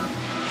cleaner?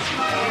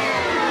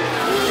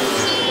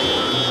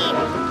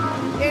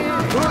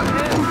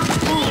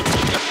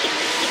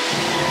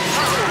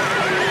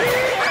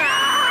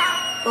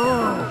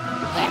 Oh,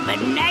 have a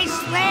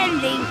nice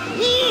landing.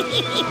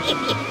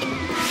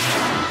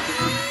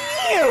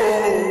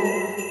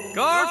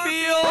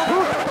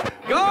 Garfield!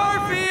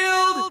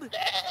 Garfield!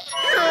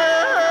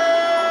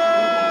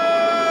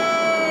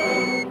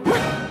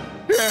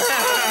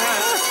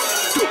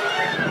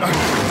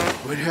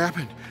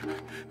 happened?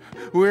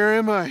 Where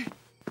am I?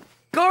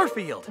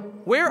 Garfield!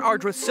 Where are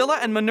Drusilla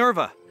and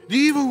Minerva? The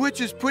evil witch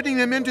is putting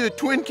them into a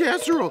twin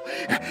casserole.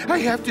 I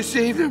have to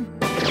save them.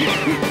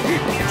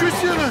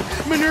 Drusilla,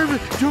 Minerva,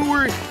 don't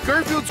worry.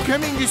 Garfield's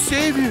coming to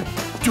save you.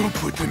 Don't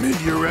put them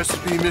into your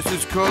recipe,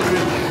 Mrs.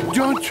 Cauldron.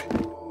 Don't.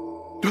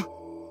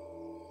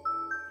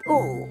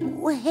 Oh,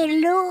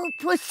 hello,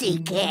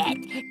 Pussycat.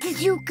 Did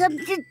you come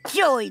to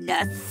join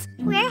us?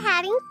 We're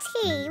having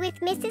tea with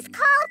Mrs.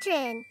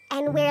 Cauldron,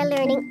 and we're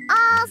learning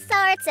all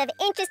sorts of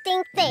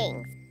interesting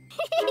things.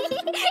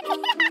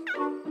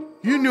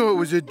 You knew it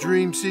was a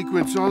dream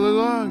sequence all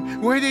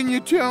along. Why didn't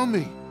you tell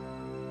me?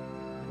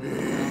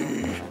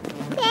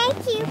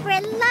 Thank you for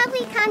a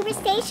lovely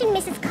conversation,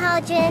 Mrs.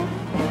 Cauldron.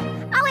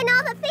 Oh, and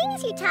all the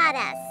things you taught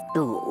us.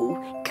 Oh,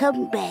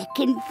 come back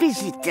and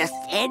visit us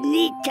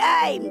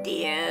anytime,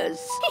 dears.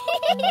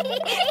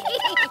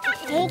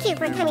 Thank you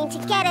for coming to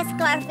get us,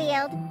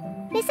 Garfield.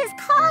 Mrs.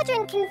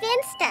 Cauldron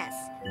convinced us.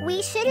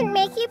 We shouldn't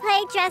make you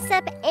play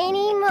dress-up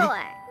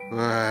anymore.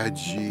 Ah,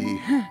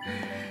 gee.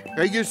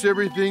 I guess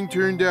everything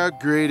turned out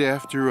great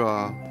after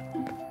all.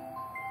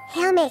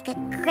 He'll make a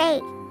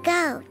great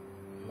goat.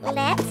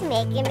 Let's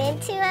make him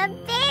into a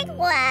big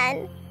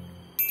one.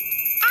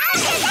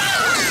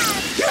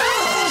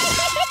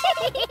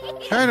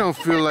 I don't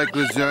feel like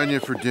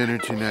lasagna for dinner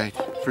tonight.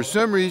 For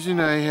some reason,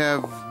 I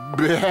have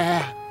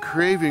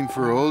craving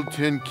for old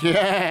tin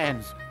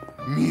cans.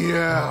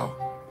 Meow.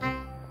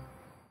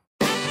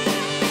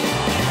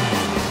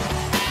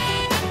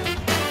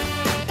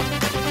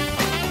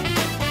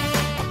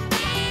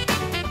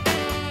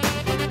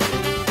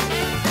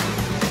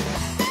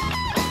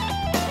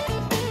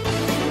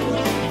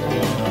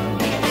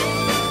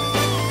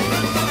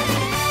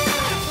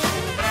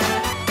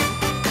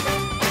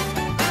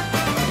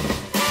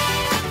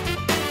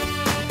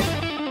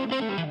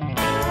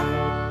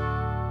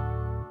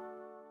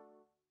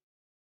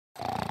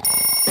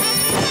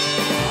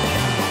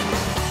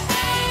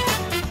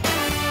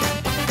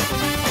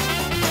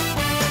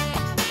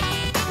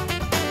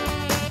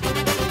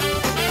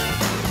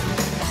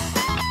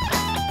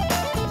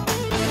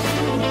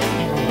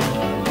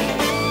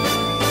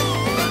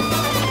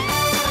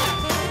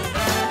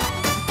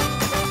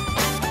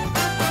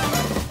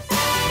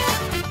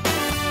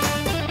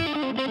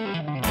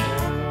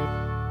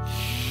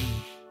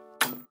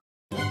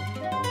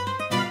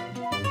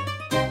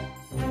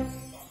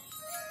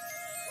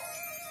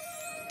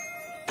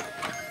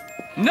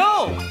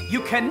 No!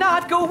 You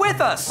cannot go with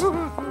us!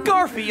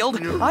 Garfield,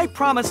 I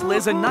promised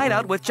Liz a night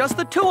out with just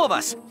the two of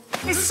us.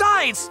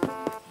 Besides,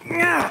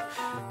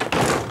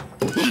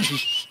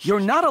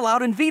 you're not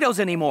allowed in Vito's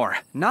anymore.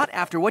 Not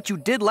after what you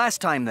did last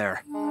time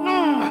there.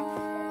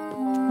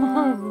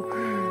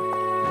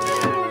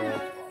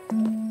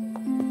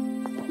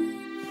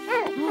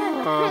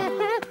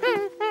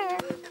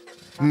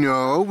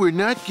 No, we're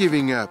not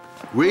giving up.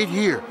 Wait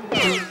here.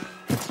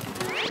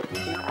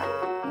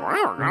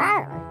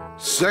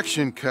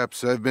 Suction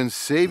cups, I've been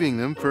saving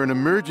them for an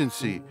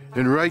emergency.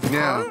 And right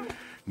now,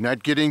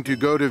 not getting to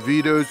go to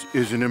Vito's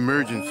is an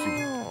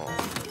emergency.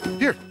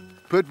 Here,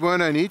 put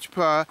one on each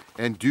paw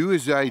and do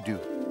as I do.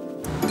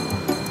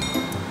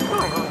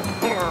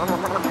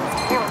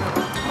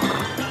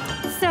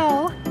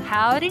 So,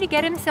 how did he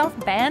get himself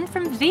banned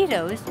from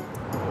Vito's?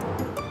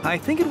 I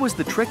think it was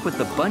the trick with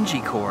the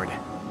bungee cord.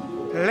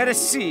 Let us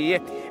see.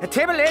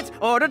 Table 8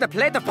 ordered a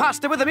plate of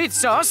pasta with a meat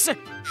sauce.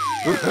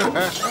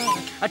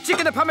 A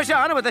chicken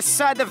parmesan with a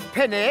side of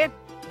penne.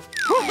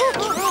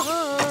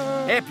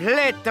 A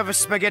plate of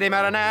spaghetti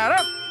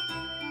marinara.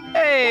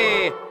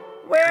 Hey,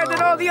 where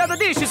did all the other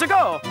dishes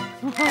go?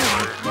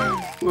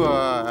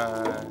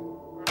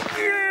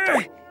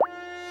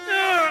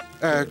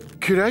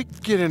 Could I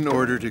get an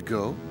order to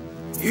go?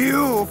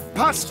 You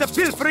pasta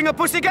pilfering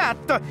pussycat!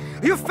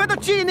 You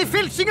fettuccine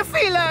filching a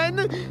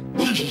feline!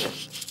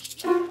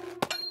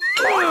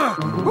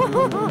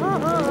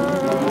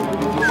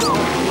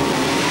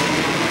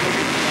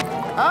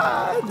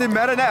 Ah, the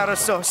marinara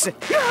sauce.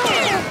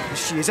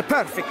 She is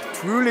perfect.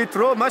 Truly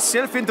throw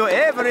myself into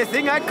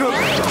everything I cook.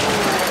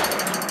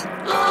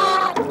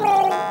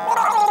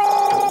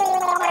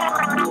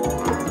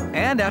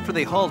 And after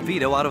they hauled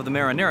Vito out of the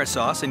marinara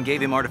sauce and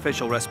gave him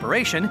artificial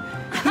respiration,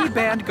 he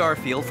banned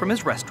Garfield from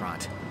his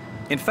restaurant.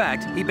 In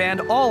fact, he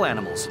banned all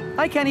animals.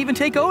 I can't even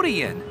take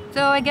Odie in.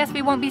 So I guess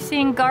we won't be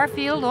seeing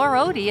Garfield or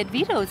Odie at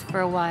Vito's for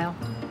a while.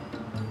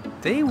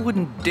 They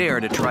wouldn't dare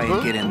to try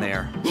and get in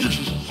there.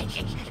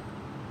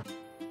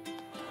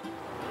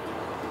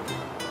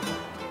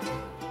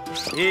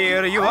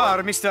 Here you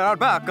are, Mr.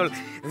 Arbuckle.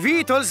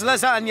 Vito's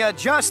lasagna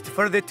just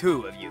for the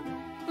two of you.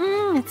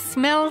 It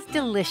smells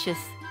delicious.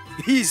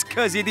 It's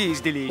 'cause it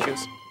is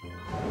delicious.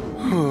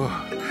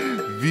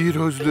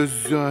 Vito's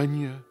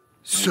lasagna.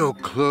 So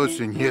close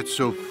and yet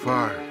so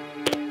far.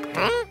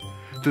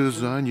 The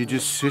lasagna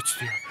just sits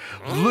there,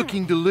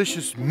 looking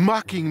delicious,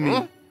 mocking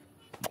me.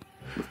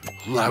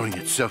 Allowing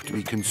itself to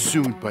be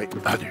consumed by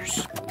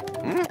others.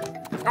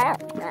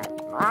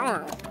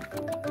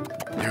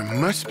 There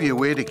must be a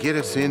way to get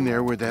us in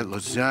there where that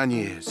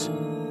lasagna is.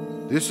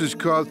 This is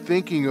called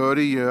thinking,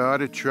 Odie. You ought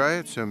to try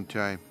it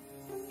sometime.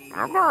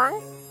 Okay.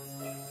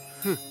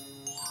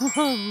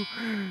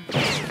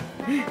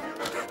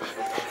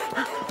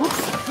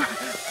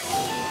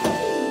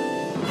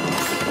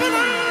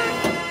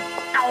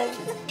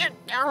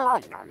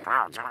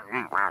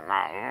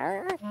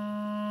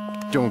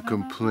 Don't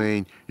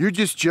complain. You're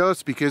just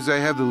jealous because I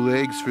have the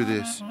legs for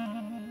this.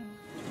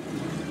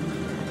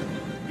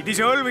 It is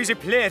always a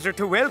pleasure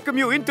to welcome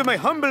you into my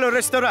humble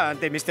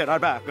restaurant, Mr.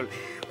 Arbuckle,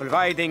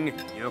 providing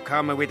you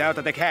come without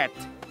the cat.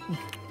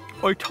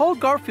 I told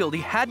Garfield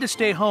he had to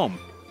stay home.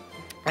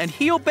 And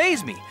he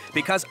obeys me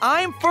because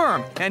I'm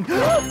firm and...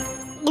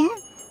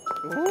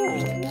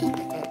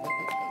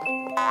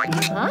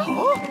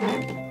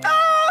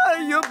 Ah,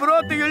 you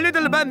brought your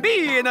little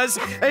bambinas,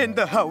 and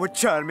how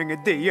charming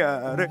they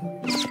are.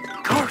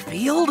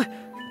 Garfield?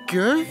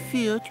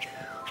 Garfield?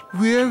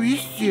 Where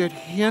is that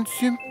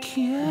handsome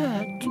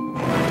cat?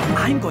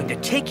 I'm going to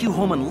take you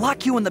home and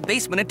lock you in the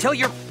basement until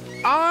you're...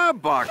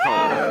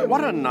 Arbuckle!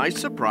 What a nice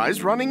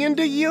surprise running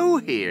into you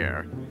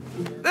here.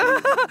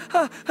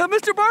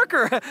 Mr.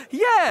 Barker!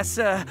 Yes,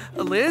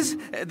 Liz,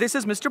 this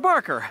is Mr.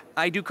 Barker.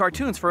 I do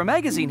cartoons for a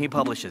magazine he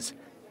publishes.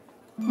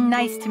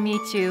 Nice to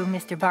meet you,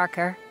 Mr.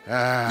 Barker.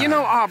 You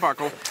know,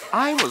 Arbuckle,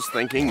 I was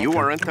thinking you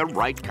weren't the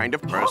right kind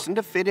of person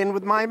to fit in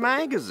with my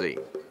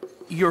magazine.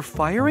 You're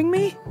firing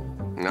me?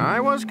 I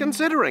was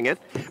considering it,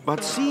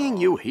 but seeing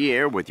you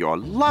here with your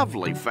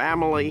lovely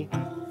family...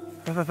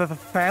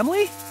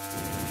 Family?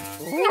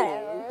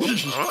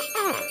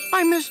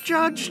 I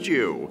misjudged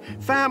you.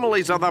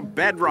 Families are the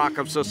bedrock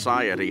of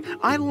society.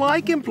 I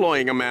like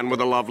employing a man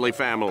with a lovely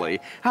family.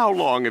 How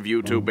long have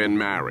you two been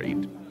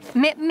married?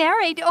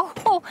 Married?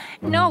 Oh,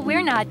 no,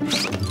 we're not.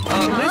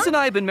 Liz and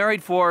I have been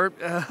married for,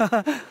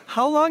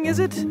 how long is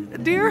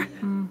it, dear?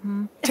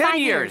 10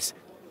 years.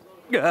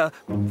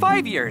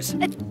 5 years.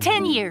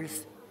 10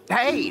 years.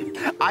 Hey,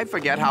 I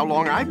forget how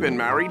long I've been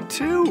married,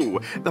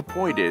 too. The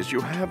point is, you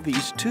have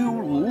these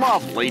two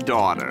lovely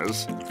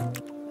daughters.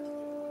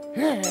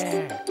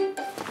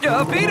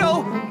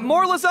 Vito,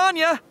 more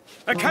lasagna.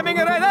 Coming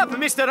right up,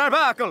 Mr.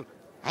 Arbuckle.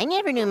 I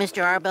never knew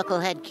Mr.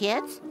 Arbuckle had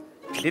kids.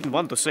 I didn't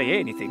want to say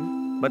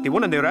anything, but the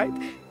one on the right,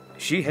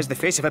 she has the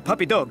face of a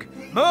puppy dog.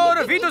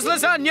 More Vito's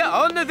lasagna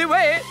on the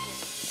way.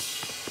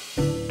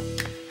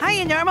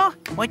 Hiya, Normal.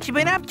 What you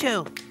been up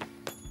to?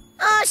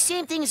 Oh,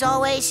 same thing as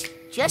always.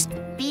 Just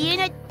being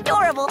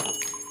adorable.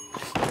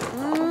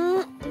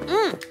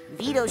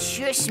 Vito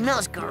sure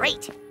smells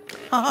great.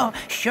 Oh,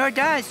 sure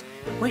does.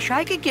 Wish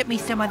I could get me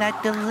some of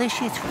that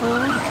delicious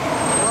food.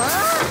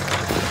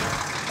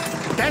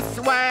 This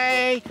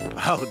way!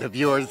 Oh, the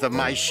viewers of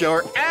my show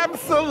are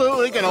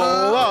absolutely gonna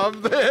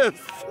love this.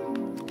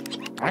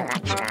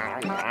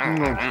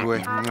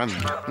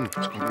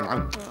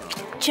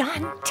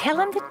 John, tell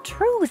him the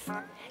truth.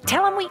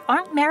 Tell him we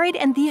aren't married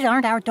and these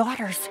aren't our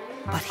daughters.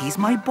 But he's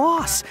my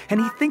boss,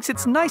 and he thinks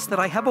it's nice that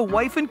I have a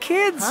wife and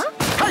kids.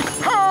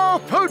 Hi-ho,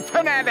 food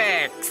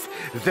fanatics!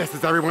 This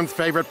is everyone's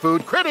favorite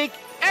food critic,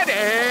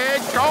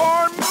 Eddie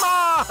Gourmand!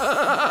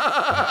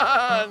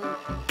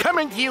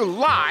 Coming to you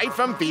live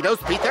from Vito's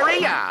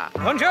Pizzeria.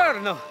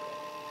 Buongiorno.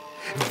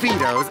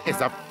 Vito's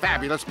is a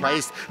fabulous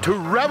place to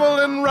revel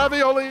in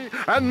ravioli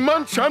and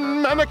munch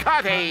on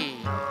manicotti.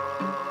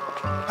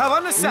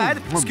 On the side,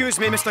 excuse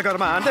me, Mr.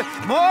 Gourmand,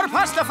 more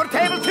pasta for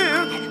table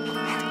 2.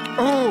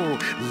 Oh,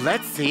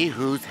 let's see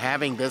who's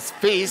having this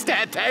feast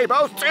at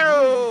table 2.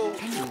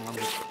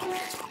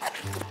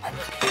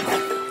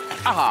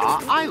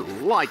 I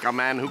like a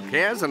man who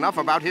cares enough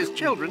about his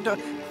children to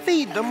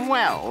feed them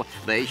well.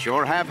 They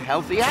sure have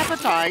healthy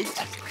appetites.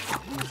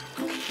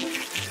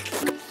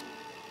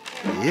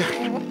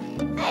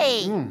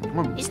 Hey,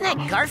 isn't that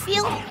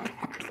Garfield?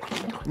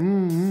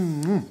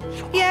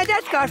 Yeah,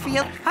 that's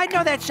Garfield. I'd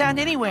know that sound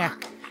anywhere.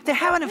 They're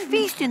having a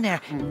feast in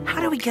there.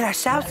 How do we get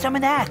ourselves some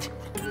of that?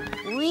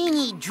 We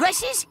need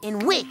dresses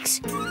and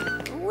wigs.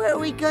 Where are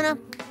we gonna...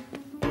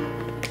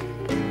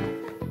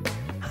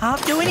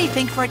 I'll do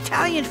anything for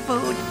Italian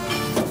food.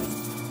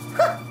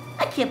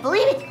 I can't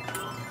believe it.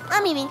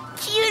 I'm even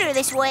cuter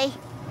this way.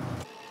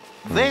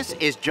 This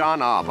is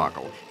John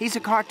Arbuckle. He's a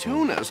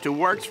cartoonist who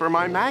works for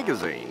my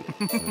magazine.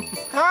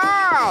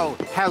 Oh,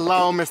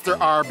 hello, Mr.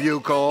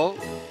 Arbuckle.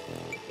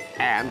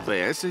 And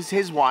this is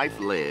his wife,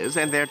 Liz,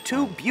 and their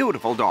 2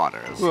 beautiful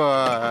daughters.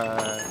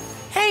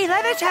 Hey,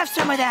 let us have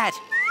some of that.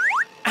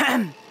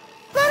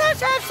 Let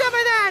us have some of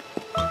that.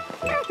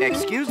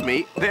 Excuse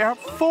me, there are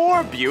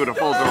 4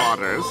 beautiful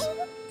daughters.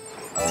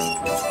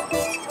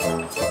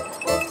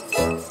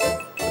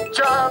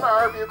 John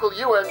Arbuckle,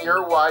 you and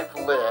your wife,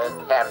 Liz,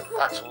 have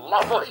such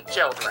lovely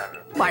children.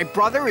 My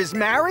brother is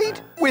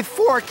married with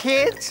 4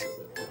 kids?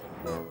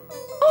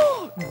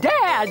 Oh,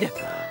 Dad!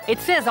 It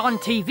says on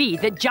TV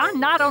that John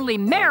not only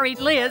married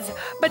Liz,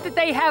 but that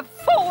they have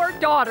 4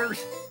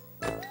 daughters.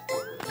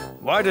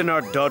 Why didn't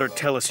our daughter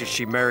tell us if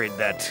she married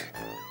that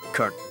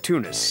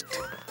cartoonist?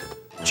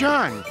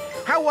 John,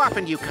 how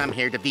often do you come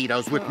here to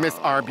Vito's with Miss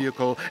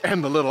Arbuckle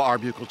and the little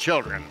Arbuckle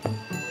children?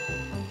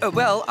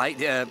 Well,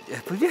 well,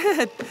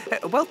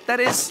 that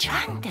is...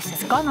 John, this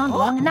has gone on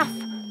long enough.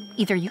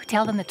 Either you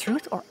tell them the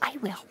truth or I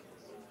will.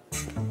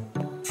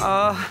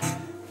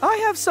 I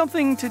have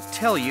something to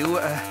tell you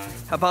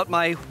about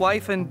my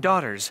wife and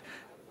daughters.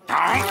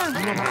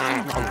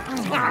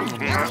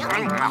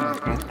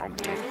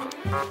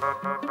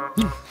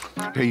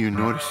 Hey, you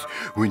notice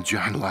when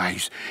John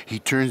lies, he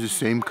turns the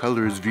same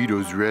color as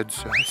Vito's red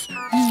sauce.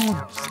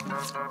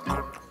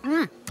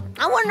 I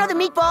want another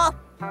meatball.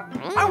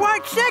 I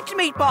want 6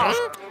 meatballs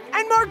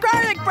and more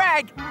garlic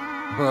bread.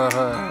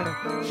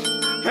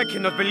 I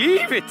cannot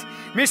believe it.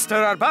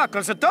 Mr.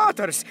 Arbuckle's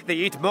daughters, they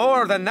eat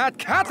more than that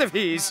cat of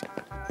his.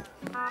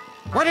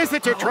 What is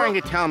it you're trying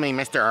to tell me,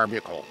 Mr.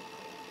 Arbuckle?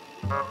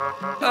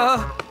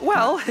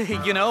 Well,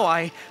 you know,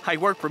 I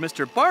work for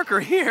Mr. Barker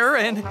here,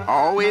 and...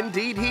 Oh,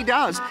 indeed he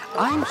does.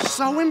 I'm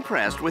so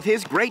impressed with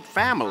his great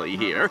family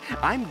here.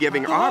 I'm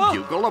giving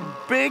Arbuckle a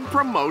big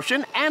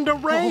promotion and a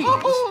raise.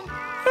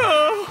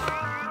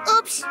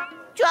 Oops,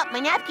 dropped my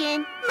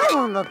napkin. I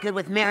won't look good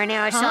with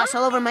marinara sauce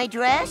all over my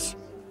dress.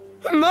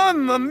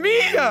 Mamma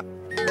mia!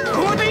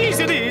 What is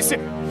this? A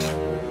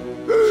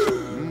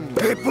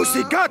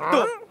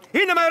pussycatto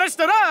in my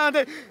restaurant!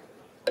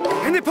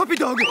 And a puppy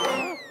dog!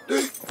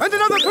 And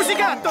another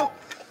pussycatto!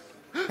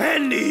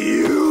 And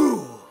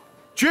you!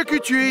 Trick or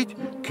treat!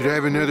 Could I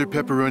have another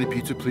pepperoni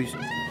pizza, please?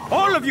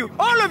 All of you!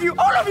 All of you!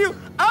 All of you!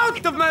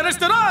 Out of my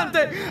restaurant!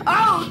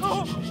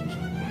 Out!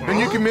 And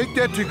you can make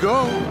that to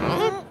go.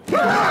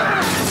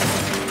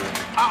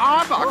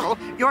 Arbuckle,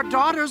 your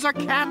daughters are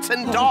cats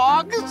and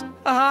dogs?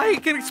 I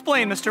can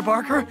explain, Mr.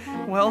 Barker.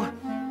 Well,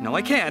 no,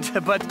 I can't,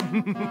 but...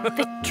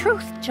 The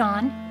truth,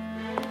 John.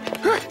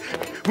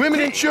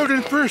 Women and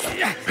children first,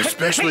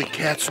 especially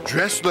cats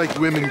dressed like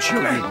women and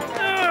children.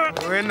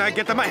 When I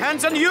get my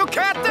hands on you,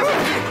 cat!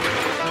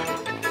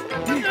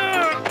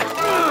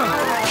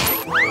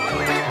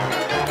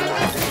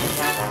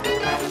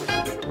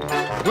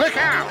 Look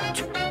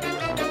out!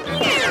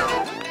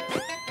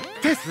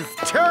 This is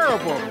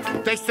terrible.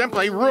 They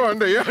simply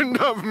ruined the end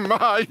of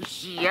my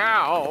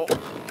show.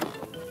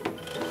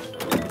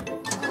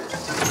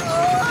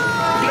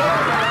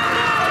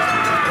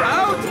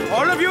 Out!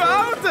 All of you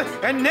out!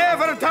 And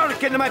never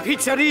darken my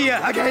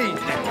pizzeria again!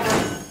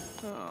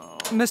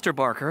 Mr.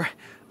 Barker,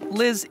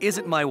 Liz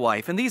isn't my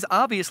wife, and these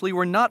obviously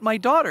were not my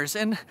daughters,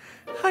 and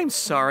I'm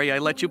sorry I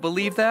let you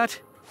believe that.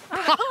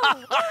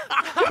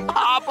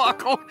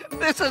 Arbuckle,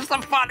 this is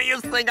the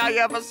funniest thing I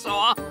ever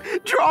saw.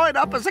 Draw it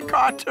up as a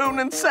cartoon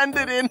and send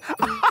it in.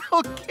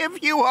 I'll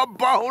give you a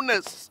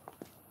bonus.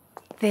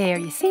 There,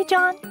 you see,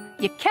 John?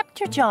 You kept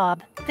your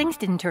job. Things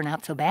didn't turn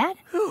out so bad.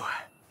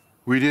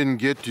 We didn't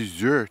get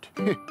dessert.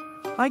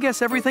 I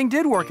guess everything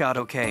did work out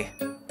okay.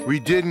 We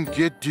didn't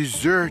get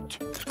dessert.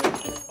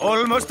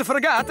 Almost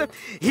forgot.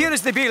 Here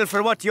is the bill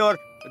for what your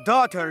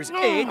daughters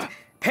ate.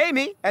 Pay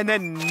me and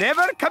then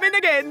never come in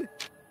again.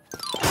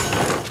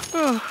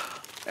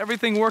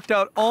 Everything worked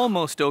out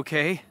almost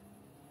okay.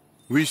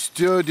 We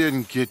still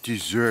didn't get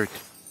dessert.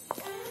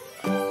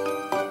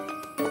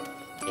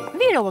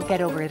 Vito will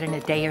get over it in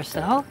a day or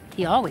so.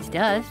 He always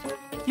does.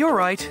 You're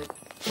right.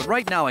 But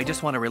right now, I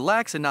just want to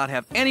relax and not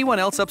have anyone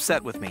else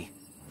upset with me.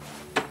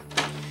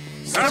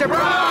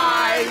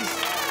 Surprise!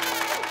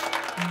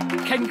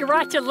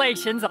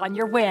 Congratulations on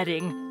your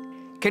wedding.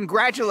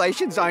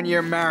 Congratulations on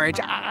your marriage.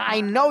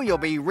 I know you'll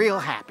be real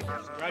happy.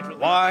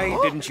 Why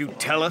didn't you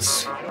tell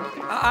us?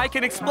 I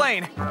can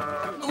explain.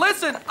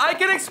 Listen, I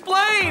can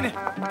explain!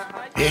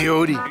 Hey,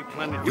 Odie,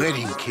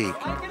 wedding cake.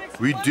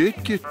 We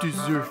did get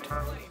dessert.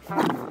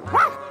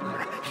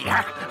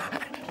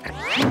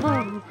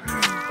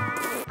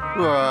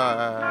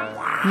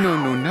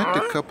 No, not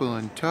the couple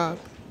on top.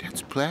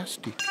 That's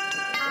plastic.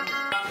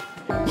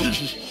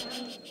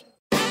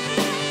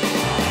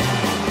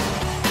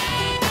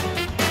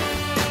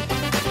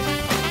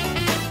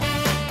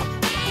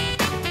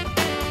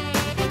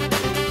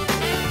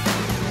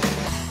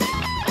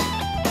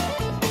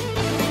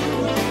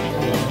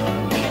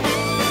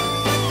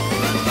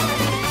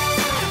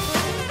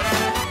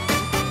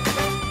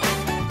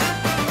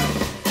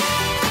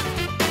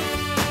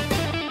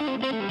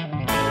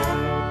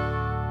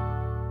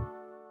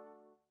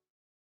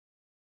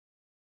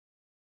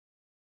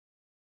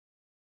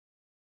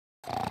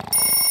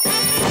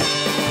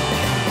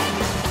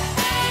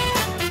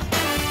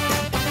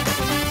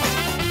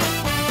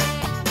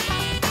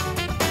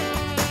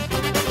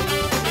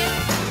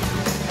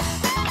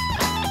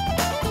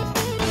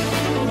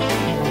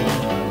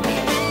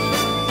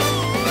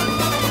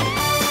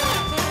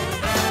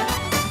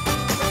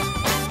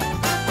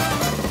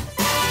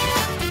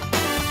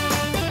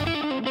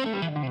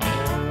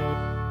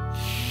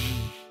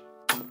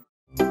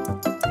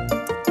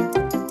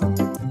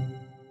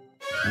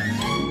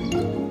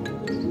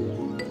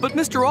 But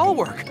Mr.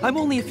 Allwork, I'm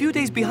only a few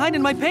days behind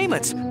in my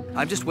payments.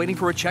 I'm just waiting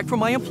for a check from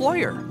my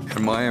employer.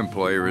 And my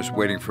employer is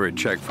waiting for a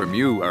check from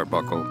you,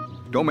 Arbuckle.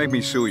 Don't make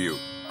me sue you.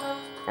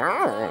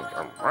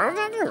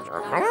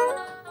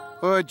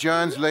 Oh,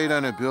 John's late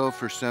on a bill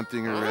for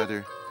something or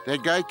other.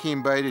 That guy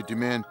came by to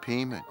demand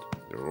payment.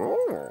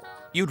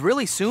 You'd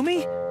really sue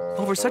me?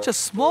 Over such a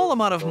small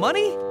amount of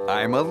money?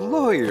 I'm a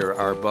lawyer,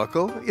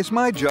 Arbuckle. It's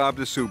my job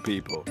to sue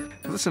people.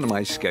 Listen to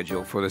my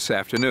schedule for this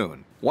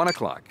afternoon. 1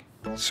 o'clock,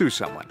 sue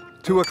someone.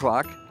 2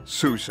 o'clock,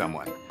 sue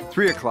someone.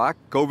 3 o'clock,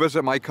 go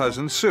visit my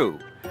cousin Sue.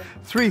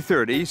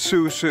 3:30,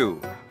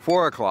 sue.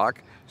 4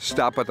 o'clock,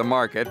 stop at the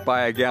market,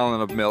 buy a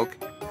gallon of milk.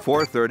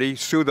 4:30,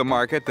 sue the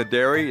market, the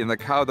dairy, and the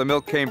cow the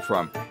milk came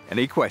from.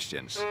 Any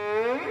questions?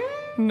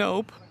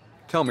 Nope.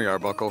 Tell me,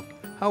 Arbuckle,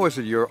 how is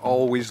it you're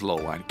always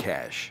low on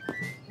cash?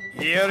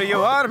 Here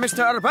you are,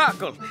 Mr.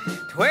 Arbuckle.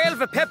 12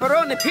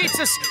 pepperoni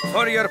pizzas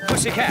for your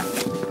pussycat.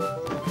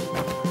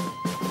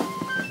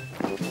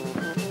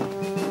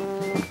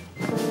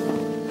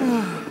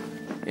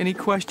 Any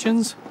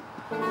questions?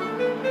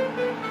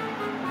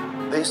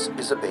 This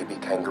is a baby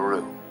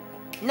kangaroo.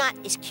 Not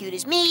as cute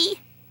as me.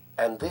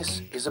 And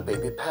this is a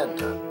baby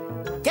panda.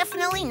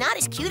 Definitely not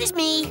as cute as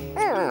me.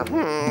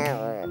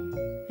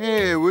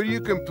 Hey, what are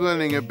you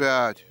complaining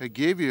about? I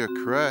gave you a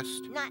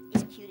crust. Not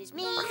as cute as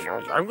me.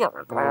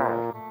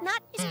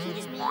 Not as cute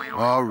as me.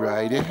 All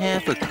right, a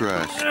half a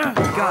crust.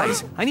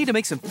 Guys, I need to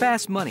make some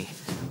fast money.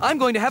 I'm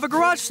going to have a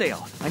garage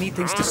sale. I need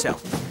things to sell.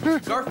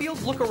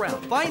 Garfield, look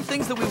around. Find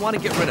things that we want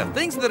to get rid of.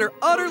 Things that are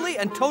utterly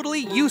and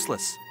totally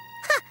useless.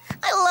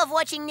 I love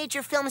watching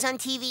nature films on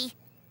TV.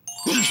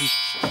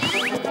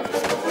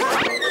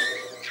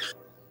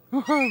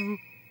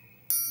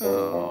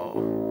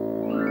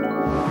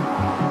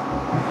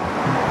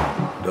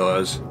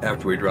 Dawes,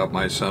 after we drop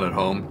my son at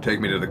home,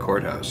 take me to the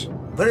courthouse.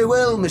 Very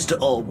well, Mr.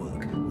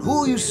 Allwork.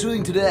 Who are you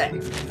suing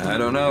today? I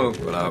don't know,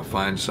 but I'll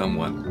find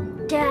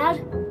someone.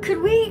 Dad, could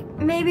we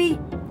maybe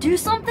do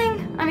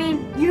something? I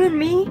mean, you and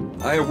me?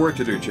 I have work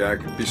to do,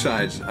 Jack.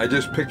 Besides, I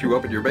just picked you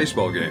up at your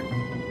baseball game.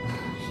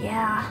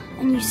 Yeah,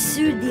 and you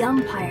sued the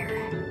umpire.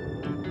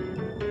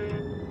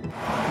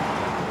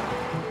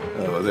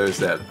 Oh, there's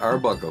that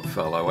Arbuckle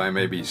fellow I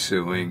may be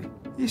suing.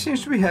 He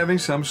seems to be having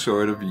some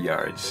sort of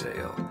yard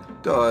sale.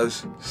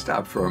 Dawes,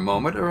 stop for a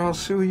moment or I'll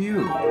sue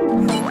you.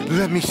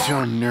 Let me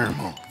sell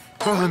Nermal.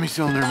 Oh, let me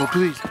sell Nermal,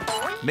 please.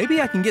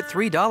 Maybe I can get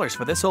 $3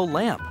 for this old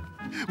lamp.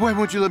 Why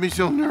won't you let me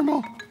sell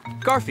Nermal?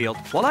 Garfield,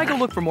 while I go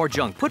look for more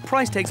junk, put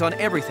price tags on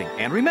everything.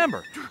 And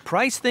remember,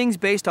 price things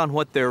based on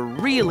what they're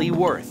really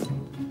worth.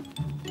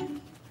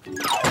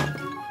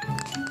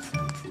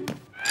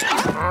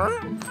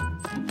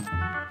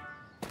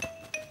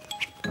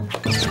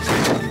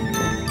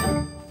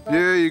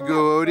 There you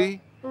go, Odie.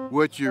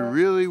 What you're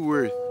really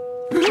worth.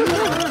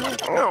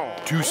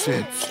 2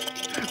 cents.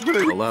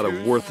 A lot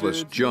of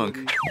worthless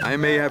junk. I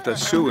may have to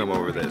sue him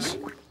over this.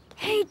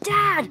 Hey,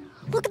 Dad,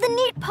 look at the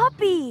neat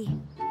puppy.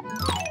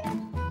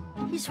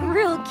 He's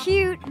real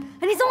cute,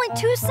 and he's only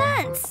 2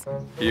 cents.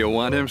 You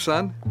want him,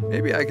 son?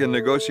 Maybe I can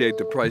negotiate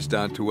the price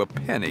down to a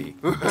penny.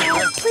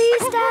 Please,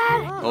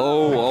 Dad.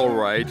 Oh, all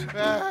right.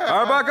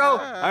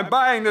 Arbuckle, I'm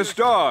buying this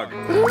dog.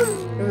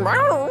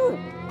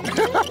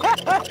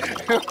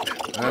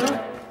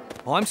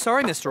 Oh, I'm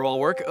sorry, Mr.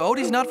 Allwork.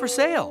 Odie's not for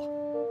sale.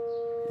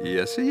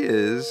 Yes, he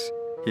is.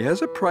 He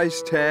has a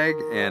price tag,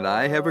 and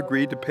I have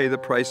agreed to pay the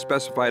price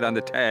specified on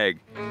the tag.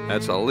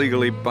 That's a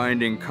legally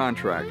binding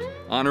contract.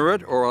 Honor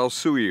it, or I'll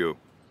sue you.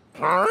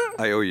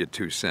 I owe you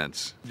 2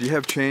 cents. Do you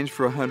have change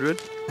for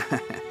 100?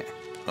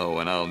 Oh,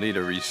 and I'll need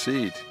a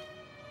receipt.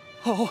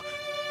 Oh.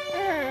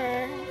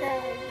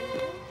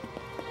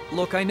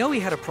 Look, I know he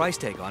had a price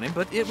tag on him,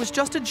 but it was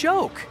just a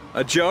joke.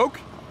 A joke?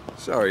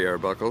 Sorry,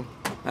 Arbuckle.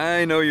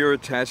 I know you're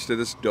attached to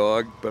this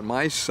dog, but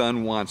my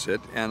son wants it,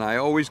 and I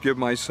always give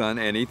my son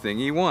anything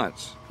he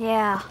wants.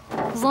 Yeah,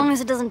 as long as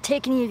it doesn't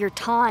take any of your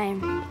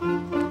time.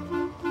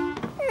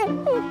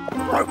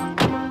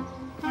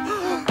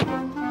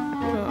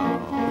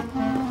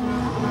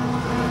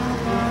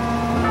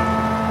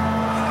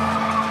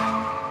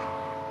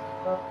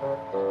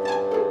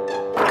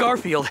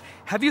 Garfield,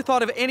 have you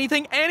thought of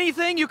anything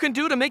you can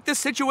do to make this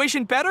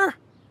situation better?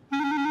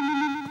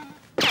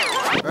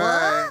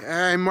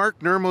 I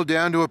marked Nermal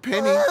down to a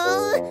penny.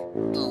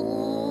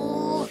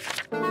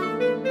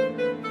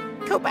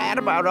 Too bad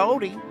about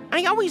Odie.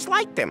 I always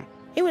liked him.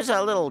 He was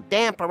a little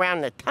damp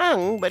around the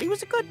tongue, but he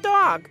was a good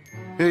dog.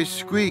 Hey,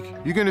 Squeak,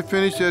 you gonna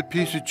finish that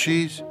piece of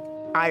cheese?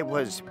 I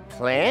was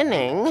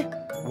planning.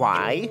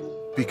 Why?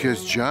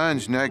 Because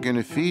John's not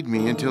gonna feed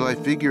me until I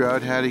figure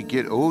out how to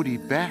get Odie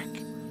back.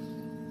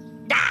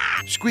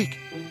 Squeak,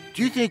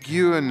 do you think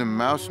you and the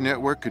Mouse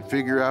Network could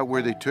figure out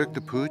where they took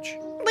the pooch?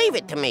 Leave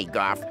it to me,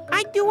 Garf.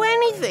 I'd do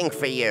anything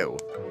for you.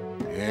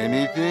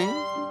 Anything?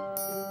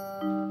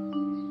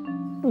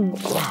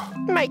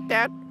 Make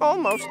that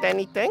almost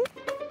anything.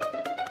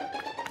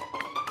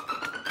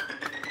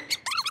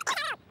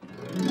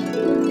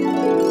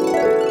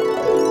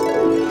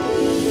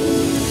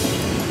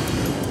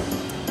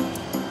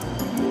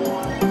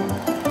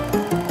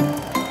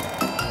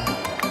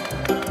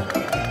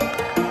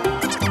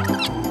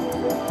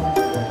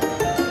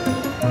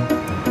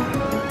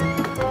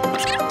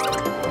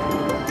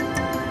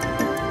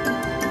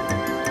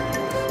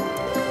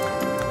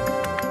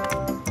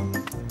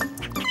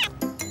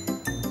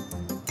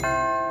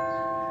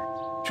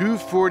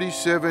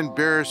 .247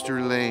 Barrister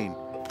Lane.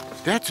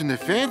 That's in the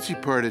fancy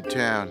part of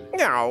town.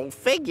 No,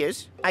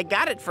 figures. I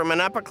got it from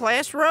an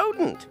upper-class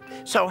rodent.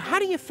 So how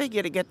do you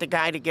figure to get the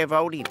guy to give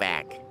Odie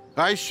back?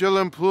 I shall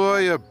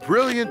employ a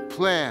brilliant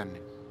plan.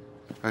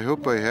 I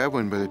hope I have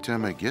one by the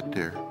time I get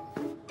there.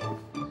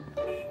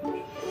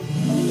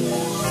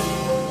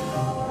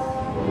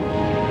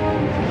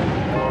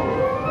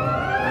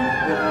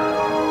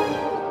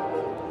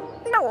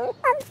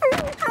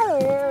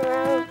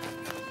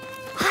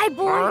 Hi,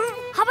 boy.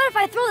 How about if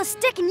I throw the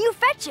stick and you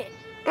fetch it?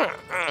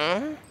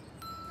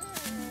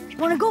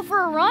 Want to go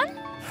for a run?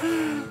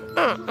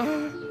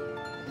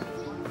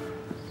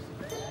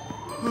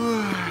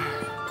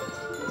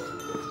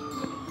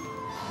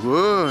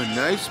 Whoa,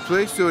 nice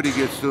place Odie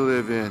gets to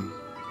live in.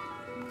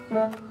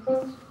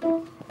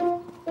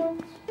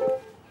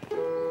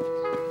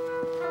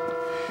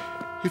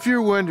 If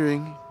you're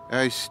wondering,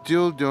 I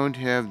still don't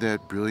have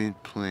that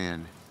brilliant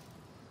plan.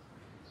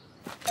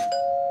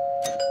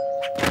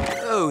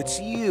 Oh, it's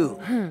you.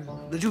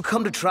 Did you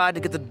come to try to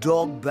get the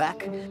dog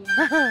back?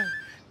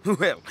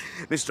 Well,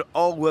 Mr.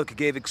 Allwork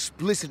gave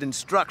explicit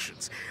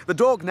instructions. The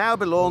dog now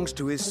belongs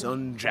to his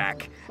son,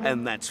 Jack,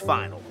 and that's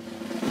final.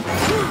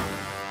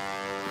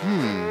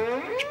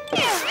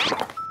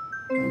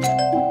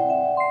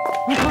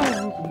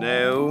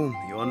 No,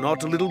 you're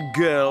not a little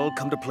girl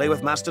come to play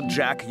with Master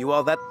Jack. You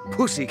are that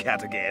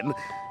pussycat again.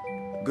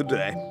 Good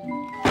day.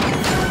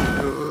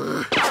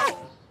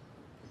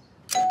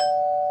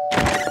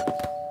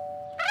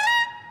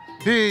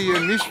 Hey,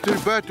 Mr.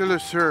 Butler,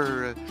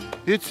 sir.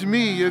 It's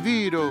me,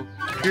 Vito,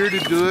 here to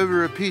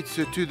deliver a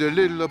pizza to the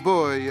little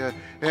boy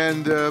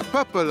and the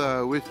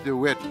papala with the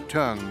wet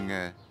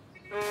tongue.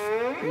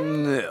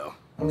 No,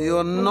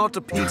 you're not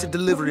a pizza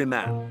delivery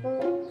man.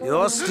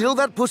 You're still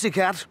that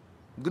pussycat.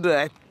 Good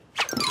day.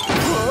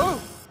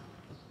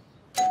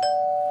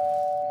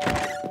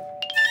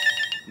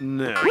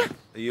 No,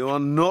 you are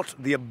not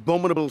the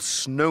abominable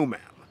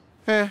snowman.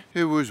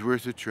 It was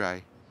worth a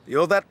try.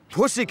 You're that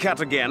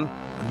pussycat again,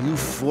 and you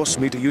forced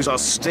me to use our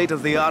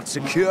state-of-the-art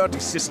security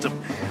system,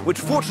 which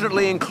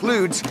fortunately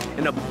includes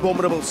an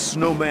abominable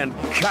snowman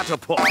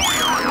catapult.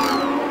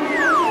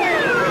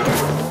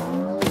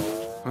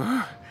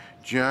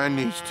 John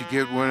needs to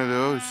get one of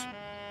those.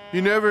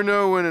 You never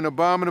know when an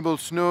abominable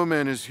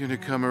snowman is going to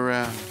come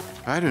around.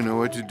 I don't know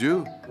what to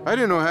do. I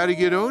don't know how to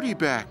get Odie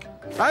back.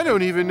 I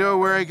don't even know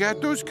where I got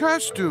those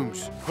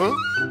costumes. Huh?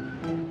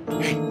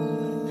 Hey,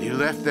 they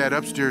left that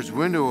upstairs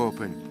window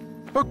open.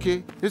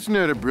 Okay, it's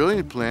not a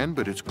brilliant plan,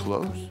 but it's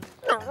close.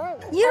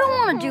 You don't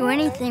want to do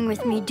anything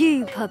with me, do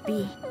you,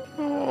 puppy?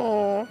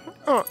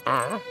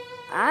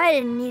 I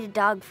didn't need a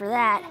dog for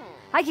that.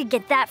 I could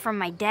get that from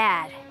my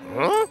dad.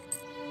 Huh?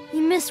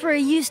 You miss where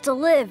you used to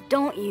live,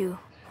 don't you?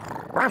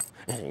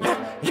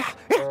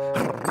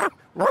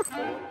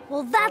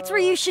 Well, that's where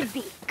you should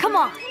be. Come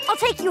on, I'll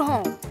take you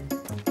home.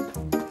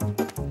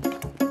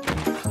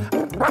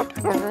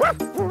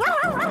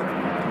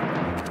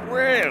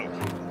 Well,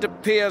 it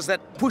appears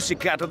that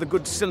pussycat had the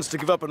good sense to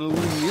give up and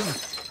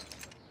leave.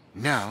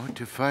 Now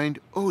to find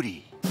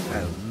Odie.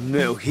 Oh,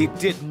 no, he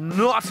did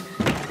not.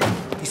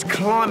 He's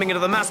climbing into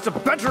the master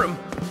bedroom.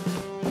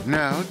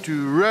 Now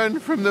to run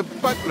from the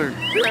butler.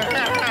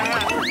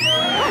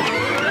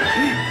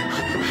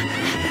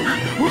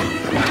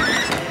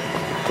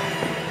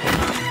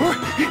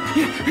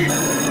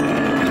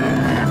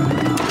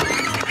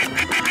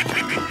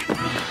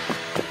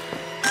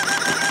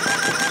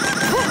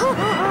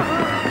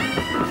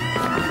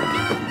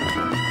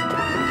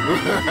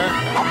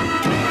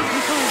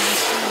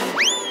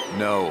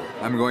 No,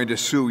 I'm going to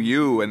sue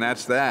you, and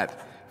that's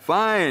that.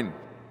 Fine.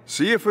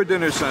 See you for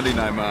dinner Sunday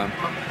night, Mom.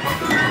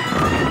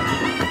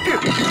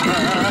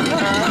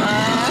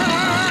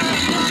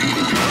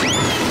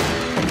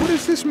 What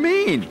does this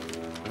mean?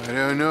 I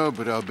don't know,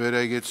 but I'll bet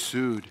I get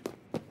sued.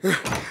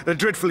 I'm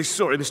dreadfully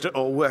sorry, Mr.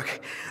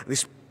 Allwork.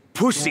 This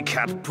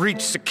pussycat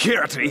breached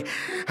security,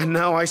 and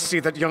now I see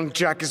that young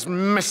Jack is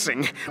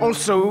missing.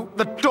 Also,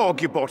 the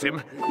dog you bought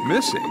him.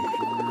 Missing?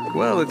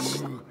 Well,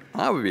 it's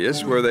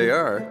obvious where they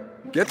are.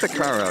 Get the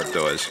car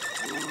outdoors.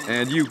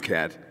 And you,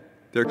 Cat,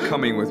 they're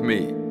coming with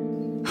me.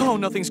 Oh,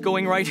 nothing's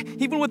going right.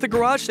 Even with the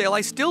garage sale,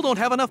 I still don't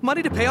have enough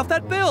money to pay off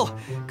that bill.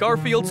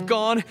 Garfield's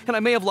gone, and I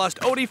may have lost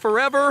Odie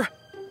forever.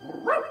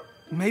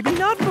 Maybe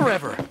not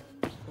forever.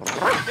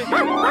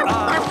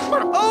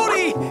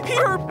 Odie,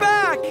 you're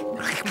back!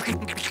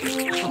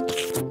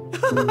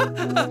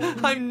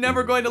 I'm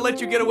never going to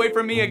let you get away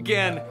from me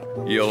again.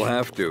 You'll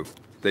have to.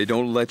 They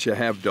don't let you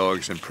have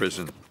dogs in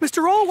prison.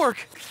 Mr.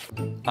 Allwork!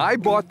 I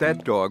bought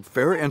that dog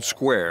fair and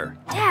square.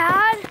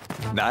 Dad!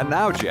 Not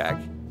now, Jack.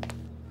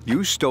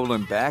 You stole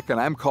him back, and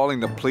I'm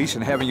calling the police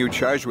and having you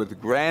charged with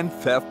grand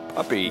theft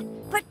puppy.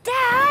 But,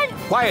 Dad!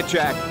 Quiet,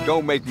 Jack.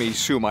 Don't make me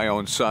sue my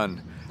own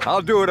son.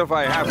 I'll do it if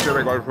I have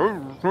to.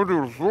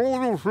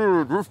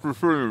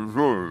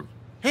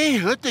 Hey,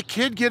 let the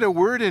kid get a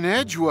word in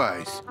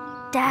edgewise.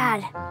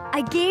 Dad,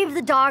 I gave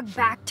the dog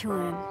back to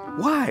him.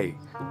 Why?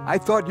 I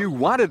thought you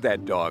wanted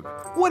that dog.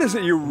 What is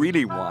it you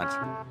really want?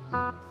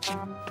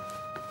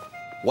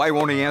 Why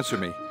won't he answer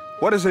me?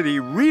 What is it he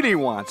really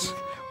wants?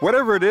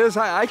 Whatever it is,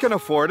 I can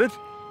afford it.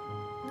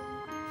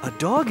 A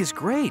dog is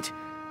great,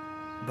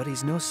 but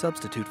he's no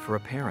substitute for a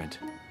parent.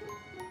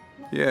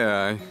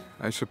 Yeah,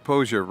 I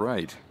suppose you're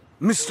right.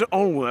 Mr.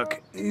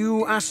 Allwork,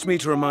 you asked me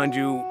to remind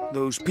you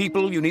those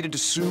people you needed to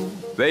sue?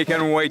 They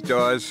can wait,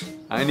 Dawes.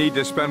 I need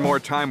to spend more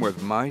time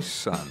with my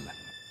son.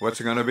 What's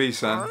it gonna be,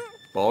 son?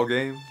 Ball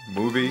game?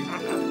 Movie?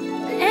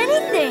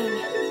 Anything!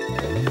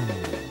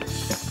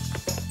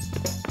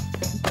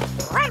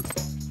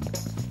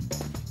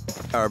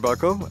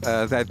 Arbuckle,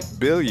 that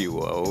bill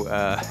you owe,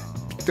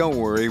 don't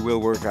worry,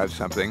 we'll work out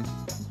something.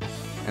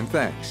 And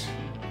thanks.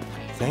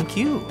 Thank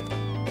you.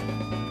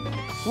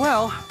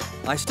 Well,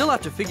 I still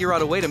have to figure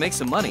out a way to make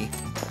some money.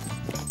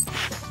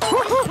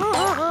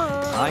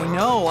 I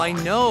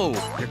know.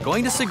 You're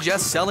going to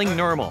suggest selling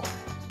normal.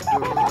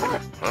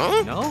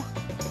 No?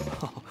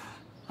 Oh,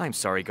 I'm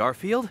sorry,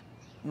 Garfield.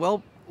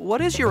 Well, what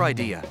is your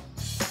idea?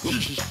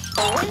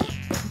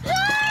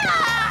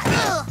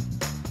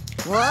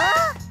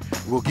 What?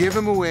 We'll give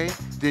him away,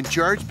 then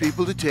charge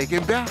people to take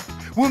him back.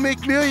 We'll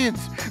make millions.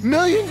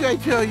 Millions, I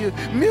tell you.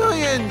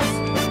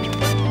 Millions!